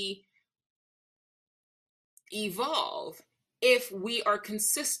 can we evolve if we are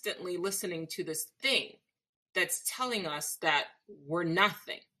consistently listening to this thing that's telling us that we're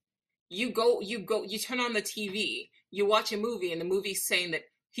nothing? You turn on the TV, you watch a movie, and the movie's saying that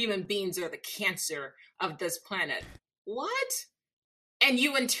human beings are the cancer of this planet. What? And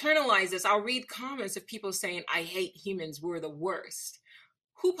you internalize this. I'll read comments of people saying, I hate humans, we're the worst.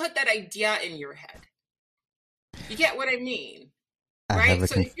 Who put that idea in your head? You get what I mean? I have Right? a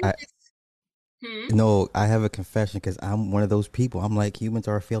So if you're just, no, I have a confession because I'm one of those people. I'm like, humans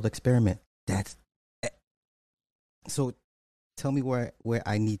are a failed experiment. That's so. Tell me where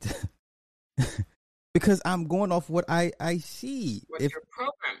I need to because I'm going off what I see. what If you're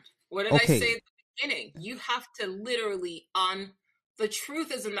programmed. What did I say okay, at the beginning? You have to literally the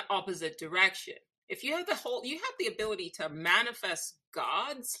truth is in the opposite direction. If you have you have the ability to manifest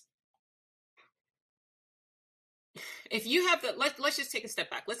gods. If you have let's just take a step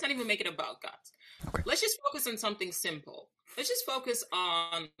back. Let's not even make it about gods. okay, Let's just focus on something simple. Let's just focus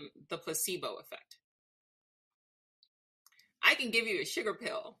on the placebo effect. I can give you a sugar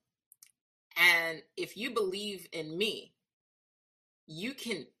pill, and if you believe in me, you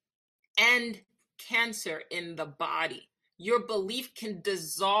can end cancer in the body. Your belief can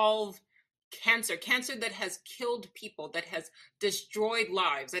dissolve cancer that has killed people, that has destroyed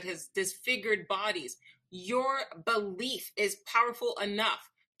lives, that has disfigured bodies. Your belief is powerful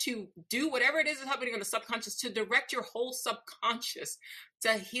enough to do whatever it is that's happening on the subconscious, to direct your whole subconscious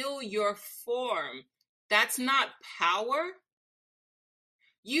to heal your form. That's not power.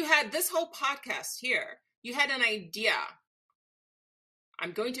 You had this whole podcast here. You had an idea.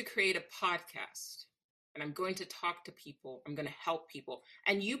 I'm going to create a podcast, and I'm going to talk to people. I'm going to help people.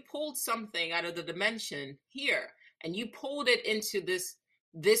 And you pulled something out of the dimension here, and you pulled it into this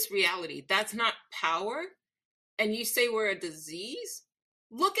reality. That's not power. And you say we're a disease?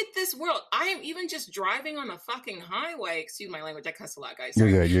 Look at this world. I am even just driving on a fucking highway. Excuse my language. I cuss a lot, guys. you're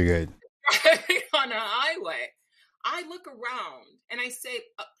Sorry. good. You're good. Driving on a highway. I look around and I say,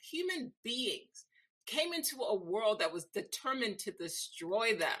 human beings came into a world that was determined to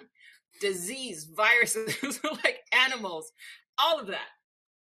destroy them. Disease, viruses, like animals, all of that.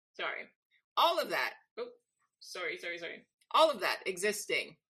 Sorry. All of that. Oh, sorry. All of that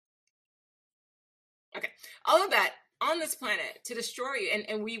existing. Okay. All of that on this planet to destroy you.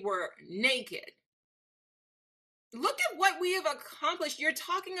 And we were naked. Look at what we have accomplished. You're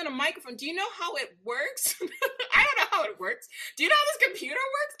talking on a microphone. Do you know how it works? I don't know how it works. Do you know how this computer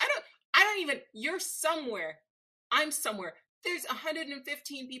works? I don't even, you're somewhere. I'm somewhere. There's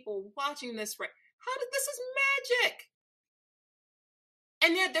 115 people watching this right. This is magic.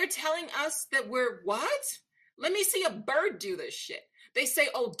 And yet they're telling us that we're what? Let me see a bird do this shit. They say,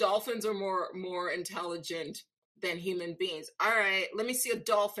 oh, dolphins are more intelligent than human beings. All right, let me see a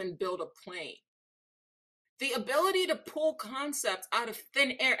dolphin build a plane. The ability to pull concepts out of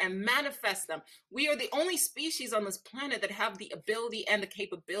thin air and manifest them. We are the only species on this planet that have the ability and the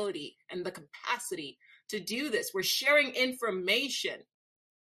capability and the capacity to do this. We're sharing information.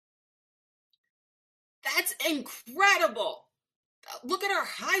 That's incredible. Look at our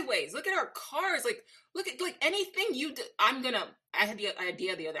highways. Look at our cars. Like, look at like anything you do. I had the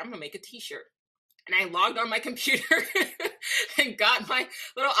idea the other, I'm gonna make a t-shirt. And I logged on my computer and got my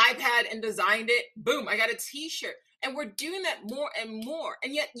little iPad and designed it. Boom, I got a t-shirt. And we're doing that more and more.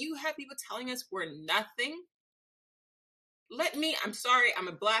 And yet you have people telling us we're nothing. I'm sorry, I'm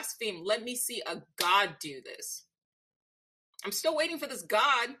a blaspheme. Let me see a God do this. I'm still waiting for this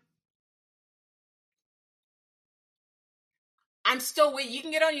God. I'm still waiting. You can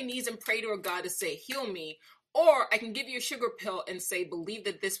get on your knees and pray to a God to say, heal me. Or I can give you a sugar pill and say, believe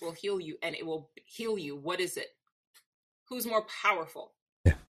that this will heal you, and it will heal you. What is it? Who's more powerful?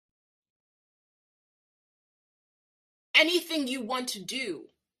 Yeah. Anything you want to do,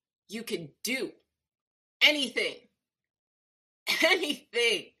 you can do. Anything.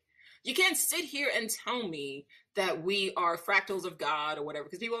 Anything. You can't sit here and tell me that we are fractals of God or whatever,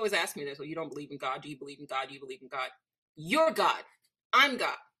 because people always ask me this, well, you don't believe in God. Do you believe in God? Do you believe in God? You're God. I'm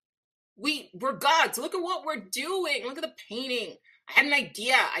God. We're gods. Look at what we're doing. Look at the painting. I had an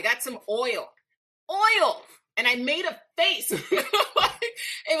idea. I got some oil, and I made a face. It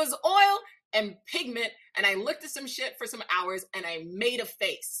was oil and pigment, and I looked at some shit for some hours, and I made a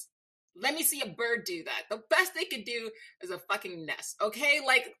face. Let me see a bird do that. The best they could do is a fucking nest. Okay,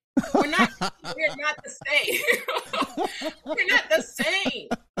 like we're not the same. We're not the same.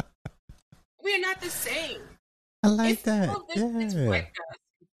 We are not the same. I like that. All of this gets wiped out,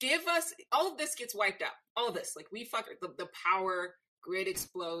 all of this gets wiped out. All of this, like we fuck the power grid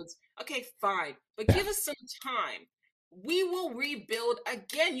explodes. Okay, fine, but give us some time. We will rebuild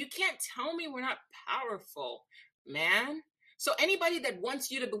again. You can't tell me we're not powerful, man. So anybody that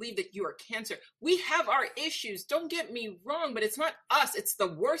wants you to believe that you are cancer, we have our issues. Don't get me wrong, but it's not us. It's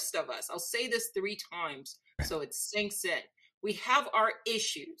the worst of us. I'll say this 3 times so it sinks in. We have our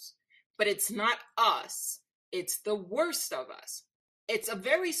issues, but it's not us. It's the worst of us. It's a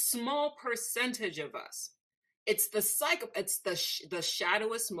very small percentage of us. It's the psycho. It's the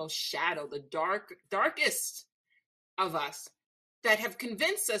shadowest, most shadow, the darkest of us that have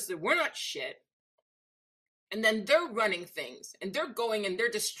convinced us that we're not shit. And then they're running things, and they're going and they're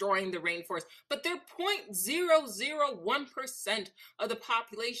destroying the rainforest. But they're 0.001% of the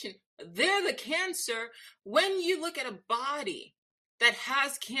population. They're the cancer. When you look at a body that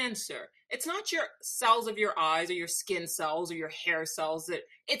has cancer, it's not your cells of your eyes or your skin cells or your hair cells.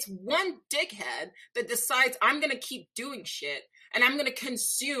 It's one dickhead that decides I'm going to keep doing shit, and I'm going to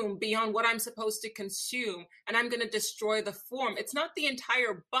consume beyond what I'm supposed to consume, and I'm going to destroy the form. It's not the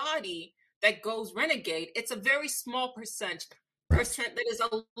entire body that goes renegade. It's a very small percent that is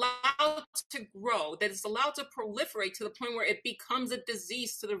allowed to grow, that is allowed to proliferate to the point where it becomes a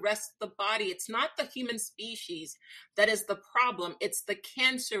disease to the rest of the body. It's not the human species that is the problem. It's the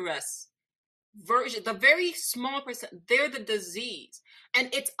cancerous version, the very small percent. They're the disease. And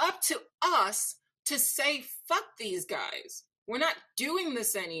it's up to us to say, fuck these guys. We're not doing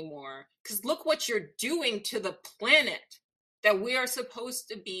this anymore, because look what you're doing to the planet that we are supposed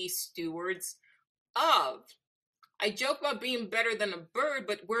to be stewards of. I joke about being better than a bird,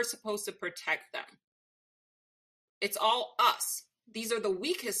 but we're supposed to protect them. It's all us. These are the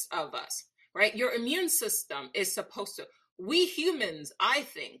weakest of us, right? Your immune system is supposed to, we humans, I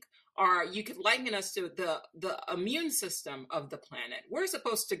think, you could liken us to the immune system of the planet. We're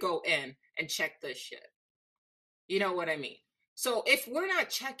supposed to go in and check this shit. You know what I mean? So if we're not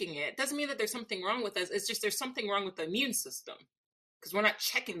checking it, doesn't mean that there's something wrong with us. It's just there's something wrong with the immune system, because we're not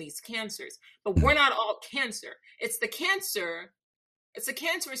checking these cancers. But we're not all cancer. It's the cancerous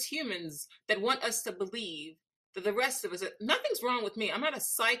humans that want us to believe that the rest of us, nothing's wrong with me. I'm not a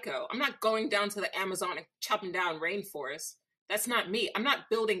psycho. I'm not going down to the Amazon and chopping down rainforests. That's not me. I'm not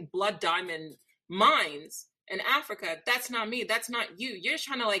building blood diamond mines in Africa. That's not me. That's not you. You're just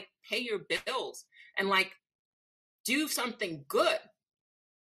trying to like pay your bills and like do something good,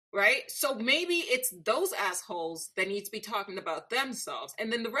 right? So maybe it's those assholes that need to be talking about themselves,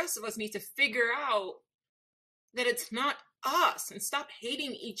 and then the rest of us need to figure out that it's not us and stop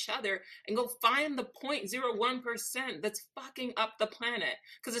hating each other and go find the 0.01% that's fucking up the planet.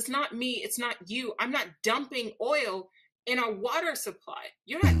 Because it's not me, it's not you. I'm not dumping oil in our water supply.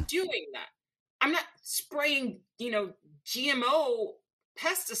 You're not doing that. I'm not spraying, GMO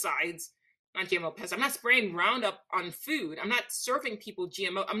pesticides. Not GMO pests. I'm not spraying Roundup on food. I'm not serving people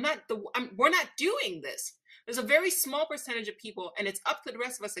GMO. We're not doing this. There's a very small percentage of people, and it's up to the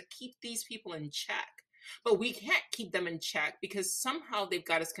rest of us to keep these people in check. But we can't keep them in check because somehow they've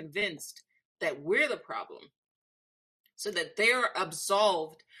got us convinced that we're the problem, so that they're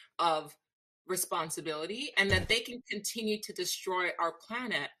absolved of responsibility and that they can continue to destroy our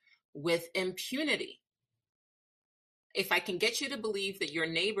planet with impunity. If I can get you to believe that your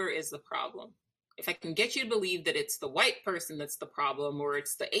neighbor is the problem, if I can get you to believe that it's the white person that's the problem, or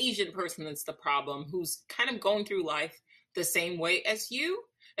it's the Asian person that's the problem, who's kind of going through life the same way as you,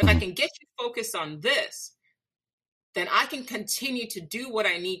 if I can get you focused on this, then I can continue to do what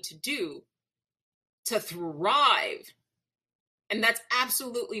I need to do to thrive. And that's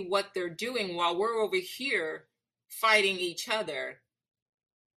absolutely what they're doing while we're over here fighting each other.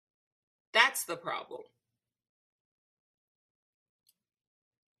 That's the problem.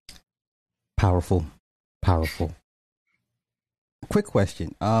 Powerful. Powerful. Quick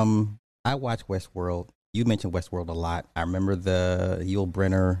question. I watch Westworld. You mentioned Westworld a lot. I remember the Yul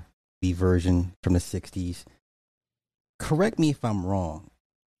Brynner, the version from the 60s. Correct me if I'm wrong,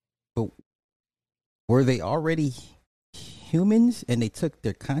 but were they already humans and they took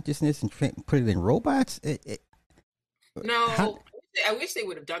their consciousness and put it in robots? No, I wish they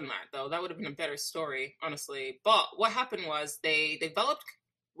would have done that, though. That would have been a better story, honestly. But what happened was they developed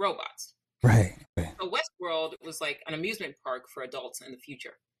robots. Right. So Westworld was like an amusement park for adults in the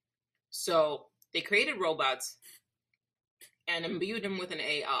future. So they created robots and imbued them with an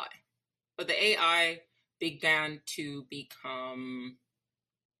AI. But the AI began to become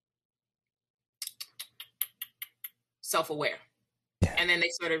self-aware. Yeah. And then they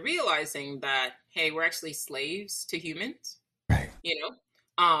started realizing that, hey, we're actually slaves to humans, Right.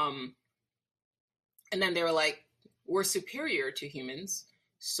 And then they were like, we're superior to humans,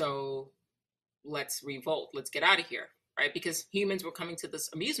 so let's revolt. Let's get out of here, right? Because humans were coming to this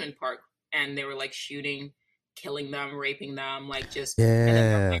amusement park and they were like shooting, killing them, raping them, like just, and then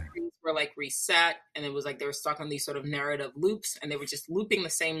their memories were like reset. And it was like they were stuck on these sort of narrative loops and they were just looping the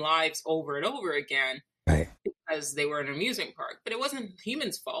same lives over and over again. Right. Because they were an amusement park. But it wasn't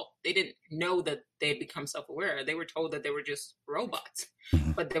humans' fault. They didn't know that they had become self-aware. They were told that they were just robots.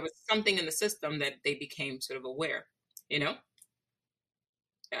 Mm-hmm. But there was something in the system that they became sort of aware, Yeah.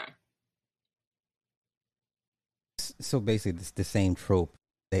 So basically, it's the same trope.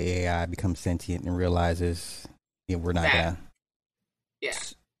 The AI becomes sentient and realizes we're not gonna. Yeah.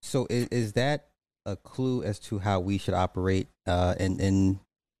 So is that a clue as to how we should operate in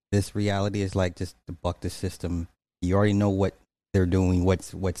this reality? Is like just to buck the system. You already know what they're doing. What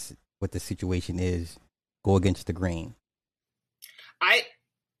the situation is. Go against the grain.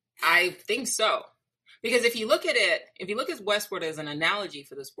 I think so. Because if you look at Westworld as an analogy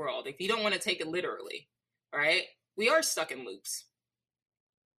for this world, if you don't want to take it literally, right? We are stuck in loops,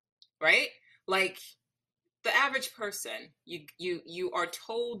 right? Like the average person, you are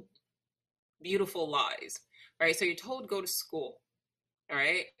told beautiful lies, right? So you're told go to school, all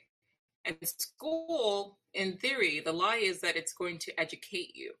right? And school, in theory, the lie is that it's going to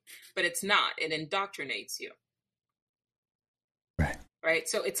educate you, but it's not. It indoctrinates you, right?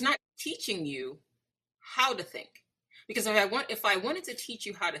 So it's not teaching you how to think, because if I wanted to teach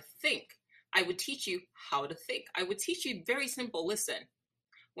you how to think, I would teach you how to think. I would teach you very simple. Listen,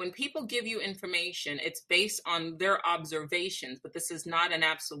 when people give you information, it's based on their observations, but this is not an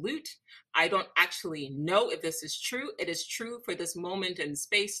absolute. I don't actually know if this is true. It is true for this moment in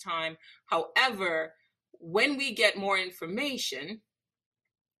space time. However, when we get more information,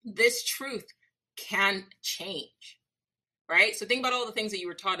 this truth can change, right? So think about all the things that you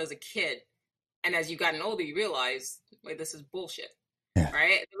were taught as a kid. And as you've gotten older, you realize, wait, this is bullshit. Yeah.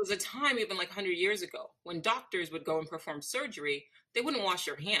 Right? There was a time, even like 100 years ago, when doctors would go and perform surgery, they wouldn't wash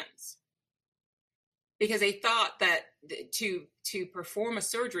their hands because they thought that to perform a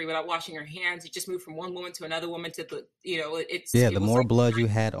surgery without washing your hands, you just move from one woman to another woman to the, the more like, blood you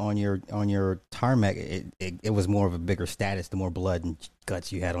had on your tarmac, it was more of a bigger status. The more blood and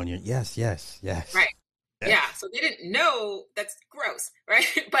guts you had on your, yes. Right. Yeah, so they didn't know. That's gross, right?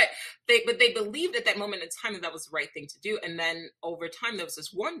 But they believed at that moment in time that was the right thing to do. And then over time, there was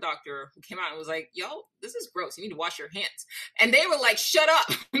this one doctor who came out and was like, "Yo, this is gross. You need to wash your hands." And they were like, "Shut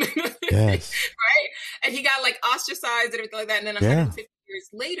up!" Yes. Right? And he got like ostracized and everything like that. And then 150 years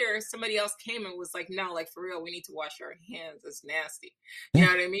later, somebody else came and was like, "No, like for real, we need to wash our hands. It's nasty." You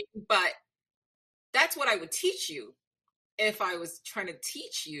know what I mean? But that's what I would teach you if I was trying to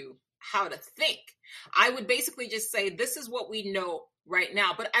teach you how to think. I would basically just say, this is what we know right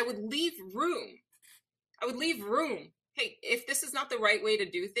now, but I would leave room. Hey, if this is not the right way to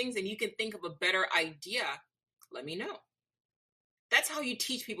do things and you can think of a better idea, let me know. That's how you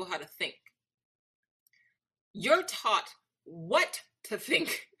teach people how to think. You're taught what to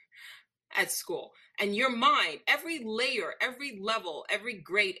think at school. And your mind, every layer, every level, every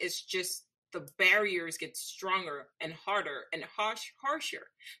grade is just the barriers get stronger and harder and harsher,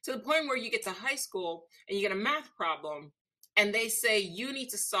 to the point where you get to high school and you get a math problem and they say you need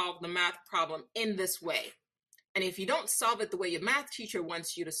to solve the math problem in this way. And if you don't solve it the way your math teacher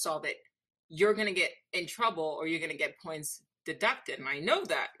wants you to solve it, you're going to get in trouble or you're going to get points deducted. And I know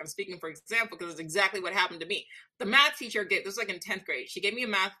that. I'm speaking for example because it's exactly what happened to me. The math teacher this was like in 10th grade. She gave me a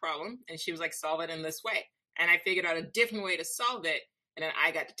math problem and she was like, solve it in this way. And I figured out a different way to solve it. And then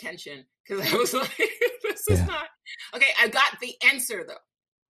I got detention because I was like, this is not okay. I got the answer though.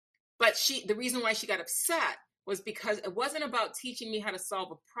 But the reason why she got upset was because it wasn't about teaching me how to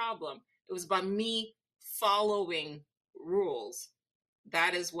solve a problem. It was about me following rules.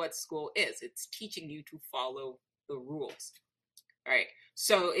 That is what school is. It's teaching you to follow the rules. All right.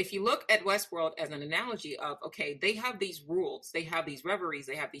 So if you look at Westworld as an analogy of, okay, they have these rules, they have these reveries,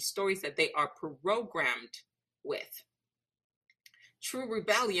 they have these stories that they are programmed with. True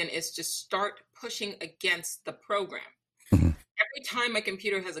rebellion is to start pushing against the program. Every time my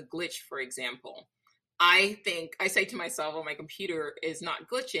computer has a glitch, for example, I say to myself, well, my computer is not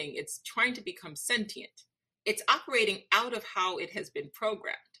glitching. It's trying to become sentient. It's operating out of how it has been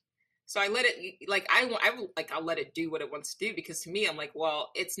programmed. So I let it, like, I'll let it do what it wants to do, because to me, I'm like, well,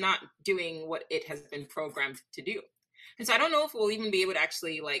 it's not doing what it has been programmed to do. And so I don't know if we'll even be able to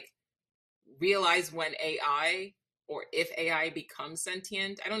actually like realize when AI, or if AI becomes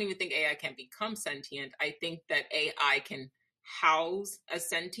sentient. I don't even think AI can become sentient. I think that AI can house a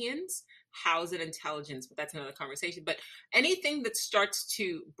sentience, house an intelligence, but that's another conversation. But anything that starts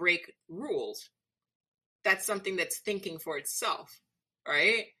to break rules, that's something that's thinking for itself,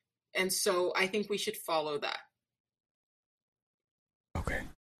 right? And so I think we should follow that. Okay.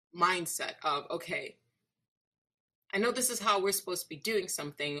 Mindset of, okay, I know this is how we're supposed to be doing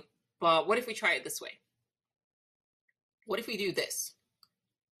something, but what if we try it this way? What if we do this?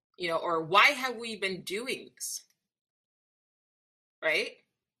 Or why have we been doing this? Right?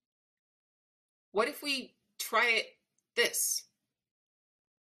 What if we try it this?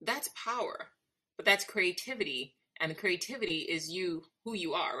 That's power, but that's creativity. And creativity is who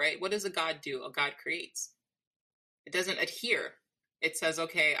you are, right? What does a God do? A God creates. It doesn't adhere. It says,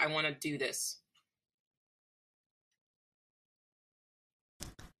 okay, I want to do this.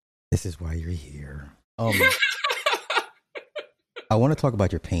 This is why you're here. I want to talk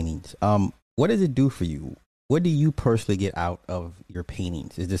about your paintings. What does it do for you? What do you personally get out of your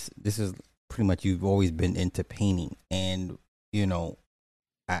paintings? This is pretty much, you've always been into painting, and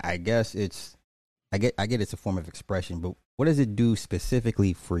I guess I get it's a form of expression, but what does it do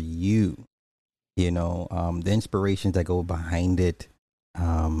specifically for you? The inspirations that go behind it.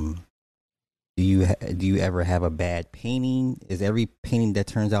 Do you ever have a bad painting? Is every painting that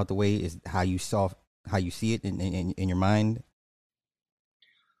turns out the way is how you see it in your mind?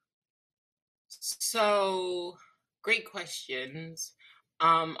 So, great questions.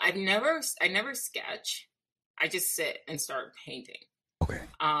 I never sketch. I just sit and start painting. Okay.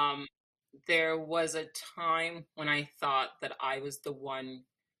 There was a time when I thought that I was the one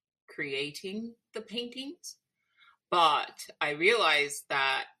creating the paintings, but I realized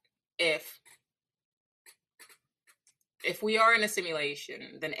that if we are in a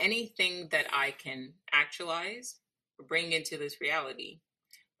simulation, then anything that I can actualize or bring into this reality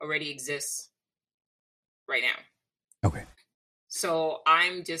already exists right now. Okay. So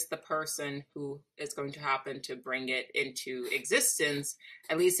I'm just the person who is going to happen to bring it into existence,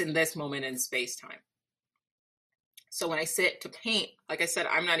 at least in this moment in space time. So when I sit to paint, like I said,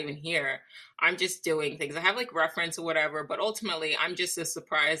 I'm not even here. I'm just doing things. I have like reference or whatever, but ultimately I'm just as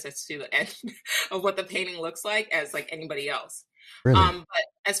surprised as to the end of what the painting looks like as like anybody else. Really? But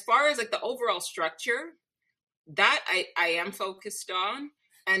as far as like the overall structure, that I am focused on.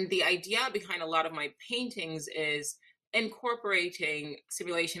 And the idea behind a lot of my paintings is incorporating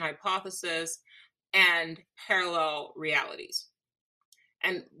simulation hypothesis and parallel realities.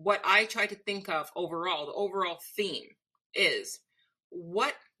 And what I try to think of overall, the overall theme is,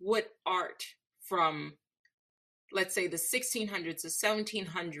 what would art from, let's say, the 1600s to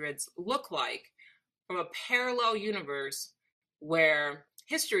 1700s look like from a parallel universe where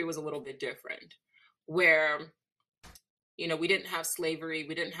history was a little bit different, where, we didn't have slavery,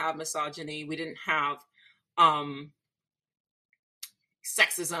 we didn't have misogyny, we didn't have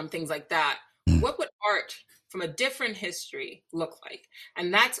sexism, things like that. What would art from a different history look like?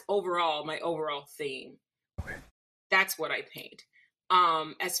 And that's overall my overall theme. Okay. That's what I paint.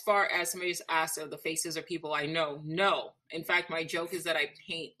 As far as somebody just asked of the faces of people I know, no. In fact, my joke is that I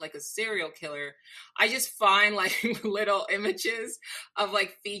paint like a serial killer. I just find like little images of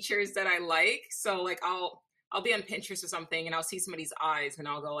like features that I like. So like I'll be on Pinterest or something and I'll see somebody's eyes and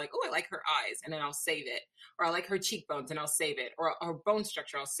I'll go like, oh, I like her eyes, and then I'll save it. Or I like her cheekbones and I'll save it. Or her bone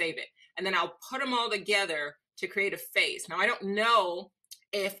structure, I'll save it. And then I'll put them all together to create a face. Now I don't know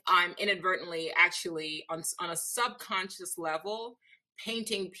if I'm inadvertently actually on a subconscious level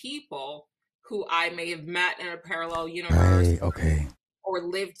painting people who I may have met in a parallel universe, Right. Okay. or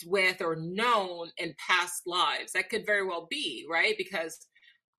lived with or known in past lives. That could very well be, right? Because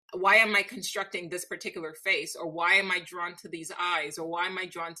why am I constructing this particular face? Or why am I drawn to these eyes? Or why am I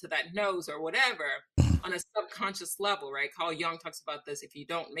drawn to that nose or whatever on a subconscious level, right? Carl Jung talks about this. If you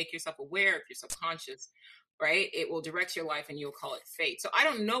don't make yourself aware, if you're subconscious, right, it will direct your life and you'll call it fate. So I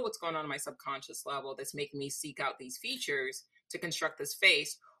don't know what's going on my subconscious level that's making me seek out these features to construct this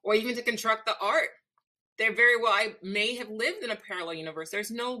face or even to construct the art. There very well, I may have lived in a parallel universe.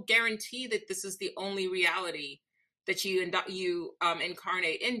 There's no guarantee that this is the only reality that you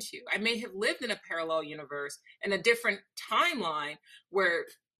incarnate into. I may have lived in a parallel universe in a different timeline where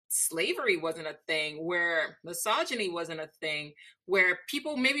slavery wasn't a thing, where misogyny wasn't a thing, where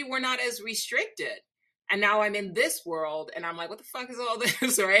people maybe were not as restricted. And now I'm in this world and I'm like, what the fuck is all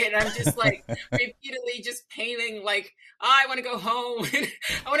this? Right. And I'm just like repeatedly just painting like, oh, I want to go home.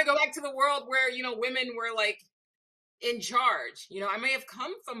 I want to go back to the world where, women were like in charge. I may have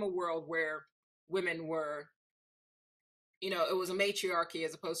come from a world where women were, it was a matriarchy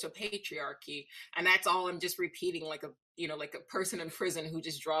as opposed to a patriarchy. And that's all I'm just repeating like like a person in prison who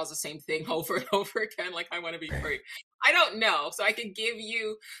just draws the same thing over and over again. Like, I want to be free. I don't know. So I could give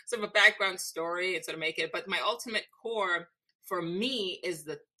you sort of a background story and sort of make it, but my ultimate core for me is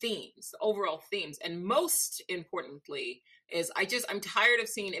the themes, the overall themes. And most importantly is I'm tired of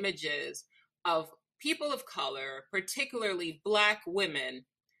seeing images of people of color, particularly Black women,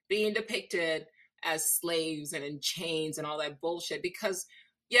 being depicted as slaves and in chains and all that bullshit. Because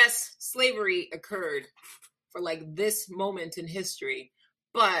yes, slavery occurred for like this moment in history,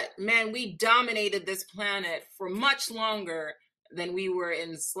 but man, we dominated this planet for much longer than we were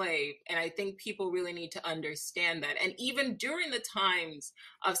enslaved. And I think people really need to understand that. And even during the times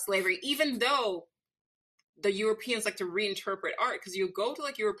of slavery, even though the Europeans like to reinterpret art, because you go to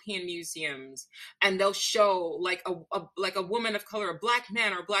like European museums and they'll show like a woman of color, a Black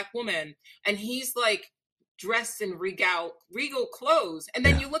man or a Black woman, and he's like dressed in regal clothes, and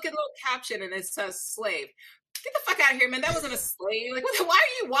then you look at the little caption and it says slave. Get the fuck out of here, man! That wasn't a slave. Like,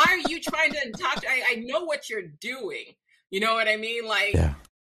 why are you trying to talk? I know what you're doing. You know what I mean? Like, Yeah.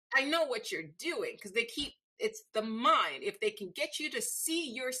 I know what you're doing because it's the mind. If they can get you to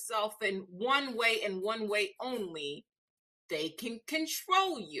see yourself in one way and one way only, they can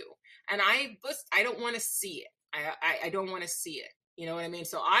control you. And I don't want to see it. I don't want to see it. You know what I mean?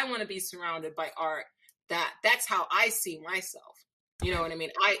 So I want to be surrounded by art that's how I see myself. You know what I mean?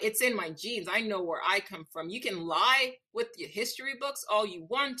 It's in my genes. I know where I come from. You can lie with your history books all you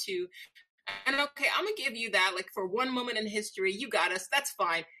want to. And okay, I'm gonna give you that. Like, for one moment in history, you got us. That's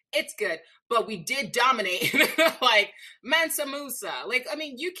fine. It's good. But we did dominate. Like Mansa Musa. Like, I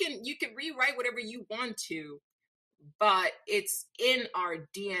mean, you can rewrite whatever you want to, but it's in our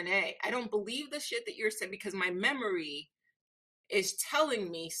DNA. I don't believe the shit that you're saying because my memory is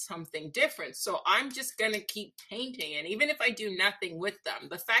telling me something different. So I'm just going to keep painting. And even if I do nothing with them,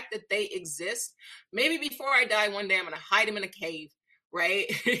 the fact that they exist, maybe before I die one day, I'm going to hide them in a cave, right?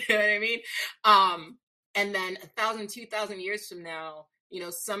 You know what I mean? And then 1,000, 2,000 years from now,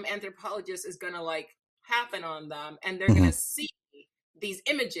 some anthropologist is going to like happen on them and they're going to see these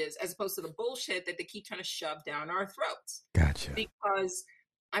images as opposed to the bullshit that they keep trying to shove down our throats. Gotcha. Because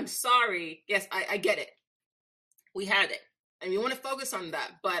I'm sorry. Yes, I get it. We had it. And you want to focus on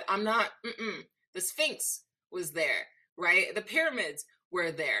that, but I'm not. The Sphinx was there, right? The pyramids were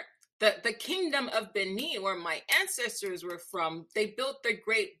there. The kingdom of Benin, where my ancestors were from, they built the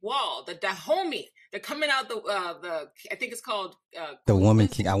Great Wall, the Dahomey. They're coming out the I think it's called the Woman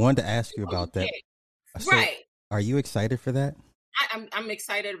King. I wanted to ask you about that. So, right? Are you excited for that? I'm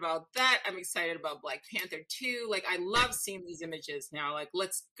excited about that. I'm excited about Black Panther 2. Like, I love seeing these images now. Like,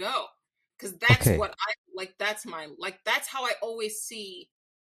 let's go. Because that's what I like. That's how I always see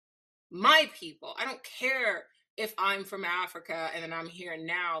my people. I don't care if I'm from Africa and then I'm here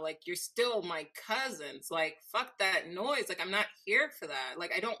now. Like, you're still my cousins. Like, fuck that noise. Like, I'm not here for that.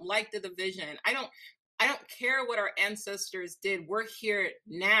 Like, I don't like the division. I don't care what our ancestors did. We're here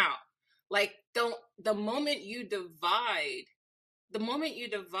now. Like, the moment you divide,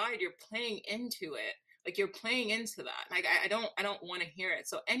 you're playing into it. Like you're playing into that. Like I don't want to hear it.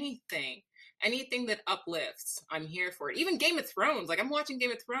 So anything that uplifts, I'm here for it. Even Game of Thrones. Like I'm watching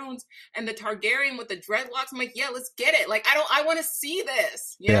Game of Thrones and the Targaryen with the dreadlocks. I'm like, yeah, let's get it. Like I want to see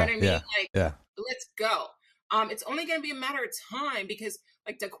this. You know Yeah, what I mean? yeah, Like yeah. let's go. It's only going to be a matter of time because,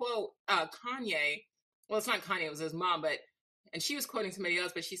 like, to quote Kanye, well, it's not Kanye, it was his mom, but and she was quoting somebody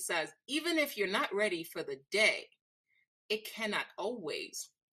else, but she says, even if you're not ready for the day, it cannot always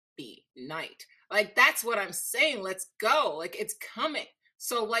be night. Like that's what I'm saying. Let's go. Like it's coming.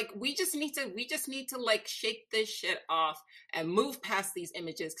 So like we just need to like shake this shit off and move past these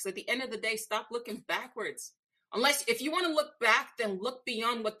images because at the end of the day, stop looking backwards. Unless if you want to look back, then look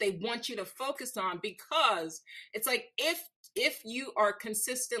beyond what they want you to focus on because it's like if you are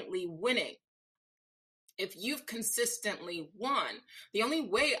consistently winning, if you've consistently won, the only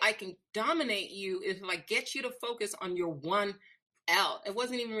way I can dominate you is if I get you to focus on your one L. It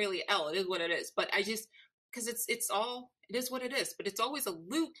wasn't even really L. It is what it is. But I just because it is what it is. But it's always a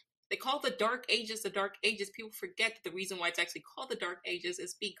loop. They call the Dark Ages the Dark Ages. People forget that the reason why it's actually called the Dark Ages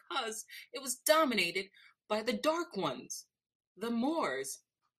is because it was dominated by the Dark Ones. The Moors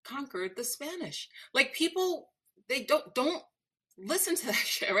conquered the Spanish. Like people, they don't listen to that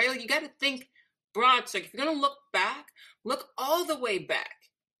shit, right? Like you got to think broad. So if you're gonna look back, look all the way back.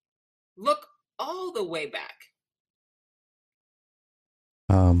 Look all the way back.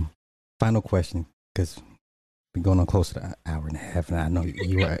 Um, Final question, because we're going on close to an hour and a half, and I know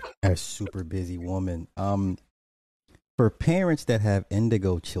you are a super busy woman. For parents that have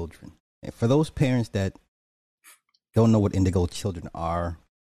indigo children, and for those parents that don't know what indigo children are,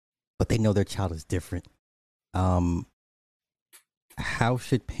 but they know their child is different, um, how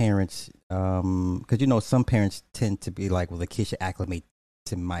should parents? Because some parents tend to be like, well, the kid should acclimate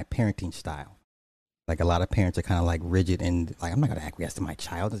to my parenting style. Like a lot of parents are kind of like rigid and like, I'm not going to acquiesce to my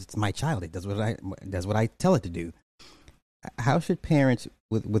child. It's my child. It does what I tell it to do. How should parents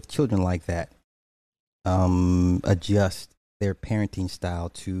with children like that adjust their parenting style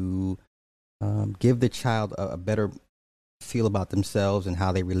to give the child a better feel about themselves and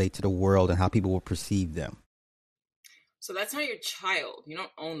how they relate to the world and how people will perceive them? So that's not your child. You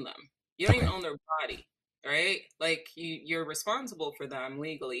don't own them. You don't even Okay. own their body, right? Like you're responsible for them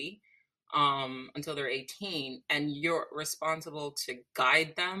legally until they're 18, and you're responsible to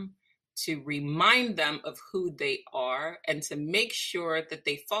guide them, to remind them of who they are, and to make sure that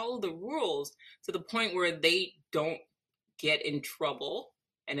they follow the rules to the point where they don't get in trouble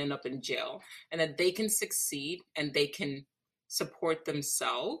and end up in jail, and that they can succeed and they can support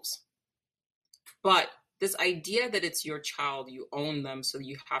themselves. But this idea that it's your child, you own them, so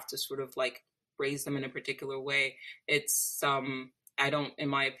you have to sort of like raise them in a particular way, it's I don't, in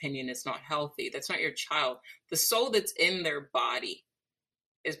my opinion, it's not healthy. That's not your child. The soul that's in their body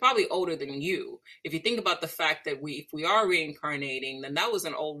is probably older than you. If you think about the fact that if we are reincarnating, then that was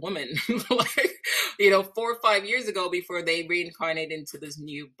an old woman, like 4 or 5 years ago before they reincarnated into this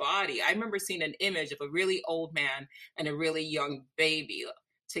new body. I remember seeing an image of a really old man and a really young baby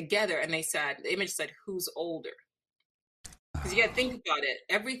together, and the image said, "Who's older?" Because you got to think about it.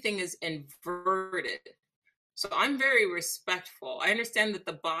 Everything is inverted. So I'm very respectful. I understand that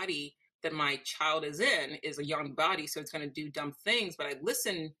the body that my child is in is a young body, so it's going to do dumb things, but I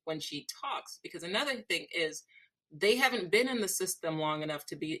listen when she talks because another thing is they haven't been in the system long enough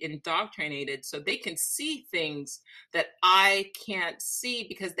to be indoctrinated, so they can see things that I can't see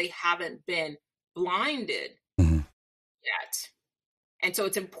because they haven't been blinded Mhm. yet. And so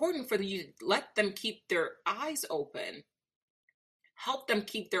it's important for you to let them keep their eyes open, help them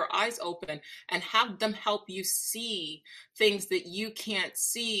keep their eyes open, and have them help you see things that you can't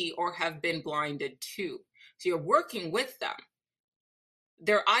see or have been blinded to. So you're working with them.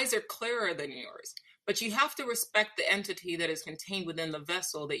 Their eyes are clearer than yours, but you have to respect the entity that is contained within the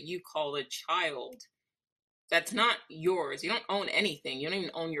vessel that you call a child. That's not yours. You don't own anything. You don't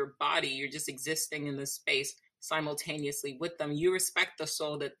even own your body. You're just existing in this space simultaneously with them. You respect the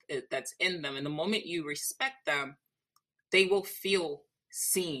soul that's in them, and the moment you respect them, they will feel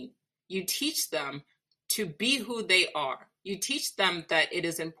seen. You teach them to be who they are. You teach them that it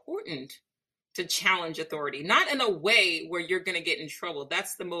is important to challenge authority, not in a way where you're going to get in trouble.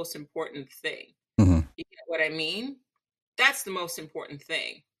 That's the most important thing. Mhm. You get what I mean? That's the most important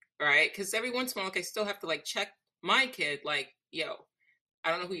thing, right? Because every once in a while, like I still have to like check my kid, like, yo, I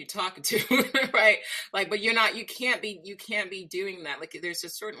don't know who you're talking to, right? Like, but you can't be doing that. Like, there's a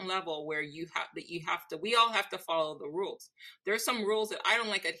certain level where we all have to follow the rules. There are some rules that I don't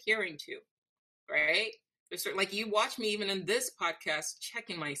like adhering to, right? There's certain, like you watch me even in this podcast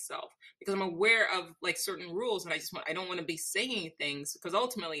checking myself because I'm aware of like certain rules, and I don't want to be saying things because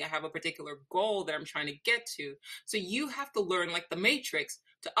ultimately I have a particular goal that I'm trying to get to. So you have to learn, like the Matrix,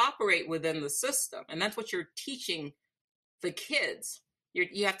 to operate within the system, and that's what you're teaching the kids.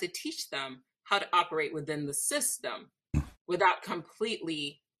 You have to teach them how to operate within the system without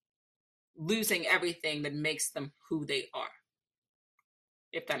completely losing everything that makes them who they are,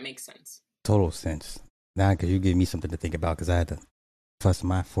 if that makes sense. Total sense. Now, cause you give me something to think about because I had to fuss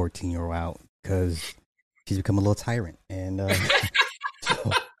my 14-year-old out because she's become a little tyrant, and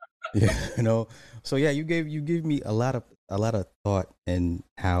so yeah, So yeah, you give me a lot of thought and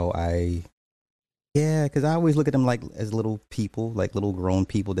how I. Yeah, because I always look at them like as little people, like little grown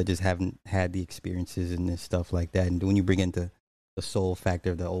people that just haven't had the experiences and this stuff like that. And when you bring into the soul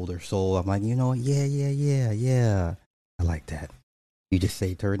factor, the older soul, I'm like, yeah. I like that. You just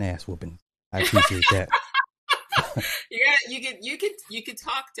saved her an ass whooping. I appreciate that. Yeah, you could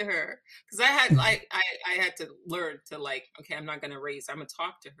talk to her because I had to learn to, like, okay, I'm not gonna raise, I'm gonna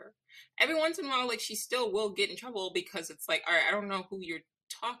talk to her every once in a while. Like, she still will get in trouble because it's like, all right, I don't know who you're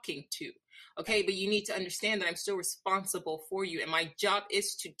talking to, okay, but you need to understand that I'm still responsible for you and my job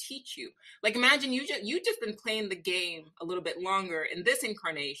is to teach you. Like, imagine you just been playing the game a little bit longer in this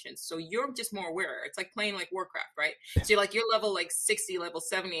incarnation, so you're just more aware. It's like playing like Warcraft, right? So you're level like 60, level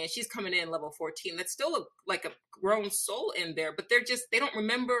 70, and she's coming in level 14. That's still like a grown soul in there, but they don't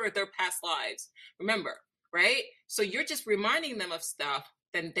remember their past lives. Remember, right? So you're just reminding them of stuff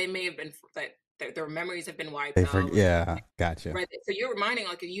that they may have been, that their memories have been wiped They out. forget. Yeah, gotcha. Right. So you're reminding,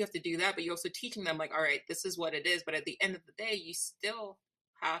 like, you have to do that, but you're also teaching them, like, all right, this is what it is. But at the end of the day, you still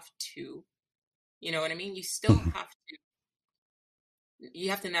have to, you know what I mean? You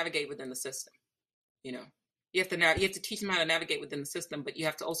have to navigate within the system, you know. You have to teach them how to navigate within the system, but you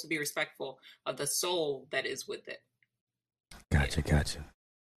have to also be respectful of the soul that is with it. Gotcha.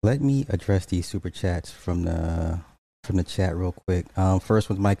 Let me address these super chats from the chat real quick. First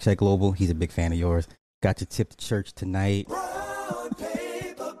one's Mike Check Global. He's a big fan of yours. Got your tip to church tonight.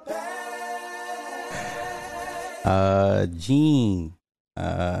 Gene,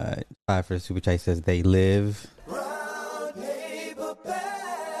 5 for the super chat, says they live.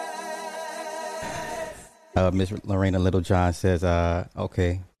 Miss Lorena Littlejohn says,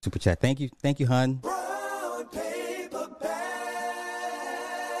 okay, super chat. Thank you, hun.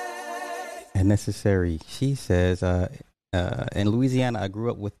 And necessary. She says, in Louisiana, I grew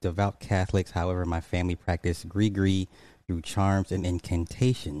up with devout Catholics. However, my family practiced gree through charms and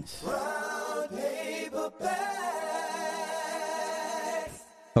incantations.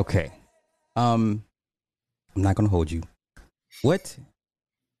 Okay. I'm not gonna hold you. What?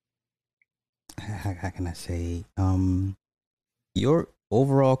 How can I say? Your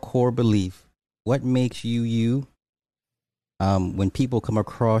overall core belief. What makes you you? When people come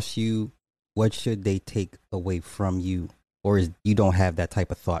across you, what should they take away from you? Or is you don't have that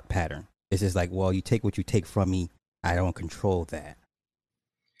type of thought pattern? It's just like, well, you take what you take from me. I don't control that.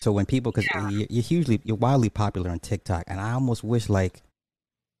 So when people, because you're wildly popular on TikTok, and I almost wish like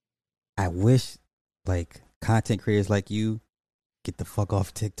content creators like you get the fuck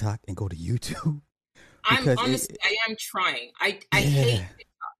off TikTok and go to YouTube. I'm honestly, I am trying. I hate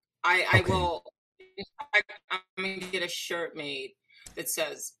TikTok. I will. I'm gonna get a shirt made that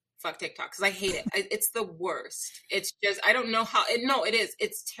says "fuck TikTok" because I hate it. It's the worst. It's just, I don't know how. No, it is.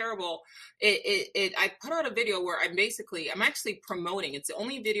 It's terrible. I put out a video where I'm actually promoting. It's the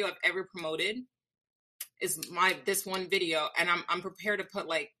only video I've ever promoted. Is this one video, and I'm prepared to put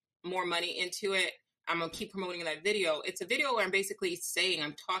like more money into it. I'm gonna keep promoting that video. It's a video where I'm basically saying,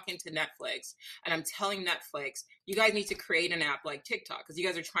 I'm talking to Netflix and I'm telling Netflix, you guys need to create an app like TikTok because you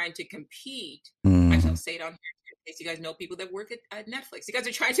guys are trying to compete. Actually, I'll say it on here in case you guys know people that work at Netflix. You guys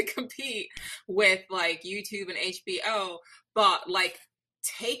are trying to compete with like YouTube and HBO, but like,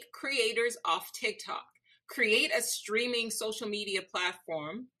 take creators off TikTok. Create a streaming social media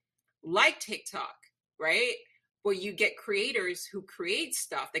platform like TikTok, right? Where you get creators who create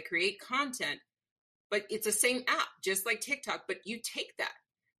stuff, they create content, but it's the same app, just like TikTok, but you take that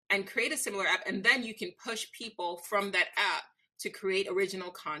and create a similar app, and then you can push people from that app to create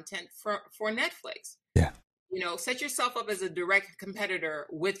original content for Netflix. Yeah. You know, set yourself up as a direct competitor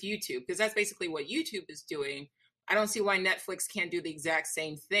with YouTube, because that's basically what YouTube is doing. I don't see why Netflix can't do the exact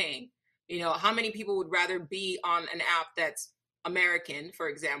same thing. You know, how many people would rather be on an app that's American, for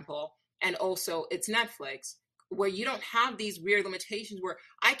example, and also it's Netflix, where you don't have these weird limitations where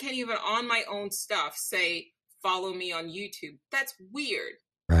I can't even on my own stuff say, follow me on YouTube. That's weird.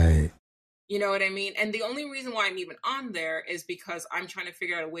 Right. You know what I mean? And the only reason why I'm even on there is because I'm trying to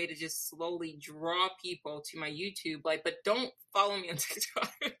figure out a way to just slowly draw people to my YouTube. Like, but don't follow me on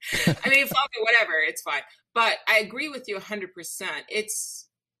TikTok. I mean, follow me, whatever, it's fine. But I agree with you 100%. It's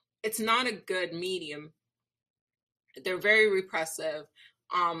not a good medium. They're very repressive.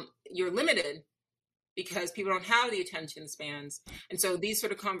 You're limited because people don't have the attention spans. And so these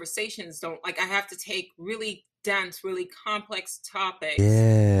sort of conversations don't, like, I have to take really dense, really complex topics.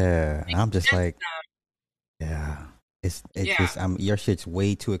 Yeah. And I'm just Sense like, yeah. It's Yeah. just your shit's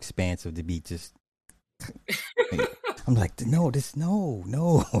way too expansive to be just I'm like, no,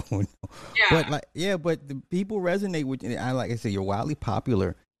 no. But Yeah. like, yeah, but the people resonate with you. I like I said, you're wildly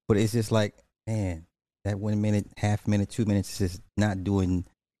popular, but it's just like, man, that 1 minute, half minute, 2 minutes is just not doing,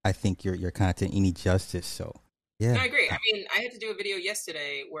 I think, your content any justice. So No, yeah, I agree. I mean, I had to do a video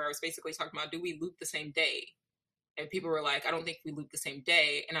yesterday where I was basically talking about, do we loop the same day? And people were like, I don't think we loop the same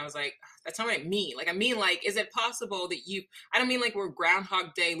day. And I was like, that's not what I mean. Like, I mean, like, is it possible that I don't mean like we're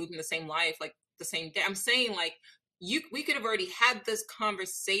Groundhog Day looping the same life, like the same day. I'm saying like, we could have already had this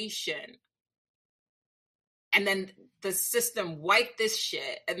conversation and then the system wiped this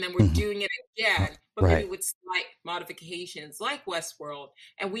shit and then we're mhm. doing it again, but maybe Right. with slight modifications like Westworld,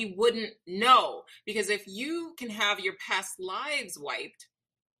 and we wouldn't know. Because if you can have your past lives wiped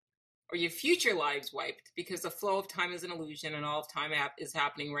or your future lives wiped, because the flow of time is an illusion and all of time is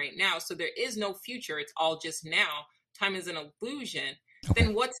happening right now, so there is no future, it's all just now, time is an illusion, Okay.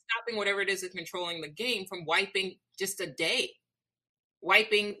 then what's stopping whatever it is that's controlling the game from wiping just a day,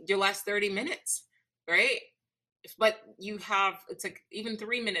 wiping your last 30 minutes, right? But you have, it's like even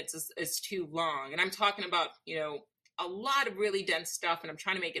 3 minutes is too long. And I'm talking about, a lot of really dense stuff, and I'm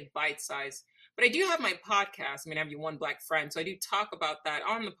trying to make it bite sized. But I do have my podcast. I mean, I have your one black friend. So I do talk about that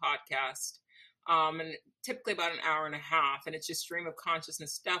on the podcast. And typically about an hour and a half. And it's just stream of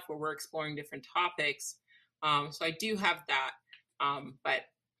consciousness stuff where we're exploring different topics. So I do have that. But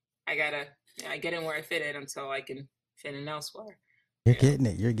I get in where I fit in until I can fit in elsewhere. You're You know? getting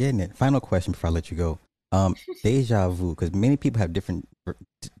it. You're getting it. Final question before I let you go. Deja vu, because many people have different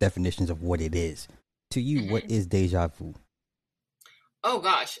definitions of what it is. To you, what Mm-hmm. is deja vu? Oh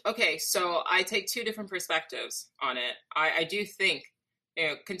gosh. Okay, so I take two different perspectives on it. I do think,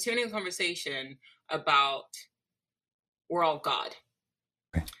 continuing the conversation about we're all God.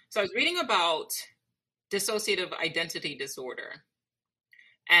 Okay. So I was reading about dissociative identity disorder,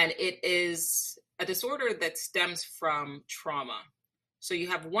 and it is a disorder that stems from trauma. So you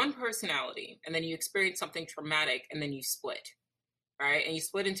have one personality, and then you experience something traumatic, and then you split, right? And you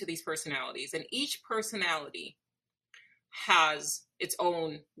split into these personalities, and each personality has its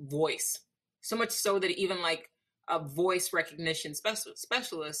own voice. So much so that even like a voice recognition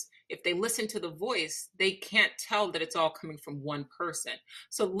specialist, if they listen to the voice, they can't tell that it's all coming from one person.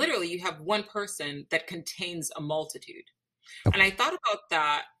 So literally, you have one person that contains a multitude. And Okay. I thought about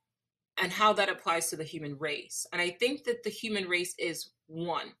that and how that applies to the human race. And I think that the human race is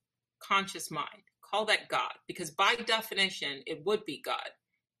one conscious mind. Call that God, because by definition, it would be God,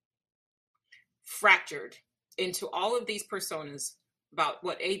 fractured into all of these personas, about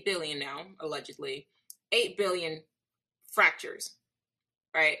what, 8 billion now, allegedly, 8 billion fractures,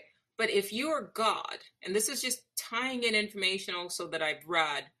 right? But if you are God, and this is just tying in information also that I've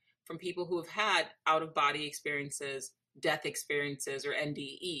read from people who have had out of body experiences, death experiences, or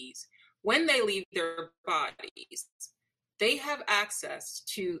NDEs, when they leave their bodies, they have access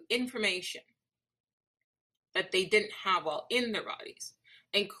to information that they didn't have while in their bodies,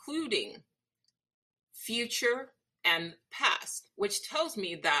 including future and past, which tells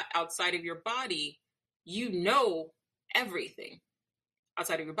me that outside of your body, you know everything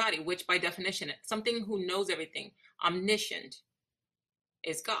outside of your body, which by definition, something who knows everything, omniscient,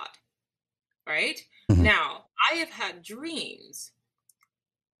 is God, right? Mm-hmm. Now, I have had dreams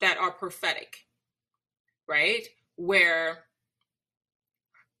that are prophetic, right? Where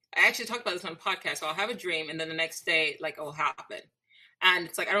I actually talked about this on a podcast. So I'll have a dream, and then the next day, like, it'll happen. And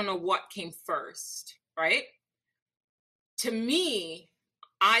it's like, I don't know what came first, right? To me,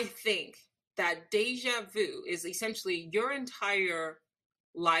 I think that deja vu is essentially your entire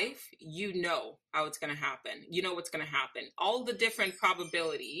life. You know how it's going to happen. You know what's going to happen. All the different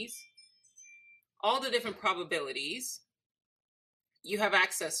probabilities you have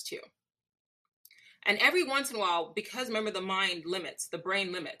access to. And every once in a while, because remember, the mind limits, the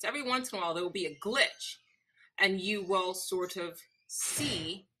brain limits, every once in a while, there will be a glitch and you will sort of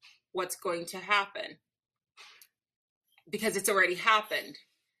see what's going to happen because it's already happened.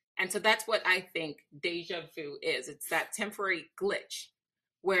 And so that's what I think deja vu is. It's that temporary glitch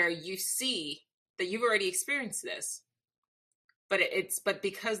where you see that you've already experienced this, but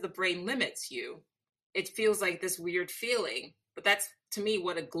because the brain limits you, it feels like this weird feeling. But that's to me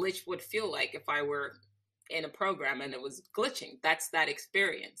what a glitch would feel like if I were in a program and it was glitching. That's that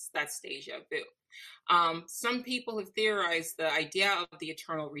experience. That's deja vu. Some people have theorized the idea of the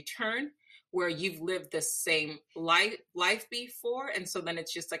eternal return, where you've lived the same life before, and so then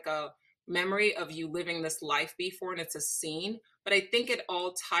it's just like a memory of you living this life before, and it's a scene. But I think it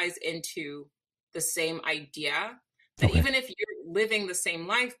all ties into the same idea that Okay. even if you're living the same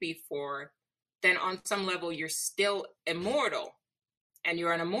life before, then on some level you're still immortal, and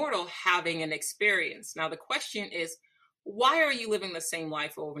you're an immortal having an experience. Now the question is, why are you living the same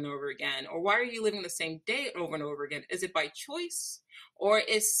life over and over again? Or why are you living the same day over and over again? Is it by choice? Or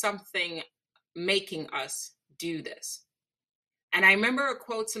is something making us do this? And I remember a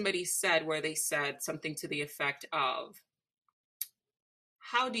quote somebody said where they said something to the effect of,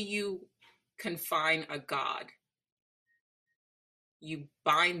 how do you confine a god? You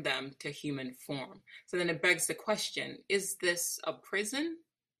bind them to human form. So then it begs the question, is this a prison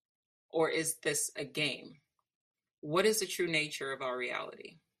or is this a game? What is the true nature of our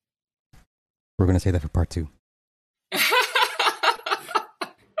reality? We're going to say that for part 2.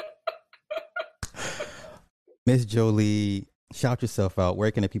 Miss Jolie, shout yourself out.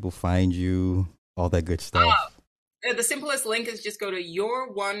 Where can the people find you? All that good stuff. The simplest link is just go to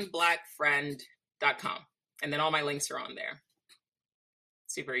youroneblackfriend.com. And then all my links are on there.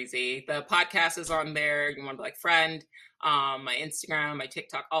 Super easy. The podcast is on there. You Want Black Friend, my Instagram, my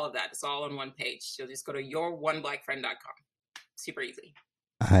TikTok, all of that. It's all on one page. So just go to youroneblackfriend.com. Super easy.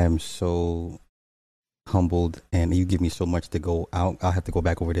 I am so humbled, and you give me so much to go out. I'll have to go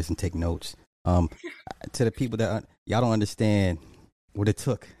back over this and take notes. To the people that y'all don't understand what it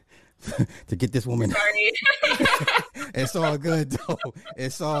took to get this woman. Sorry. It's all good though.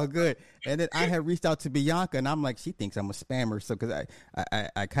 It's all good. And then I had reached out to Bianca, and I'm like, she thinks I'm a spammer. So because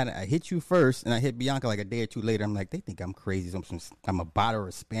I kind of hit you first, and I hit Bianca like a day or two later. I'm like, they think I'm crazy. I'm a bot or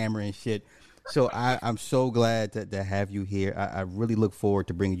a spammer and shit. So I'm so glad to have you here. I really look forward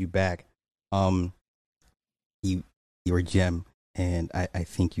to bringing you back. You're a gem, and I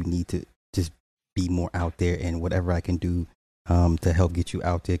think you need to just be more out there, and whatever I can do to help get you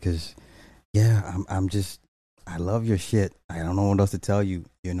out there, because yeah, I love your shit. I don't know what else to tell you,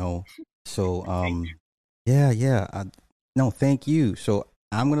 so no, thank you. So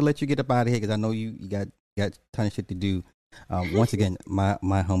I'm gonna let you get up out of here, because I know you got a ton of shit to do. Once again,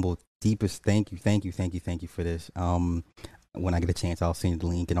 my humble deepest thank you for this. When I get a chance, I'll send you the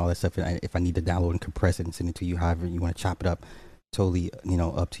link and all that stuff. And if I need to download and compress it and send it to you, however you want to chop it up, totally,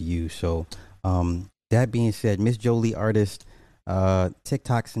 up to you. So, that being said, Miss Jolie, artist,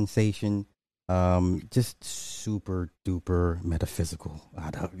 TikTok sensation, just super duper metaphysical.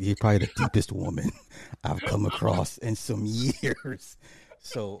 You're probably the deepest woman I've come across in some years.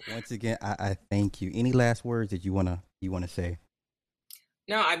 So once again, I thank you. Any last words that you wanna say?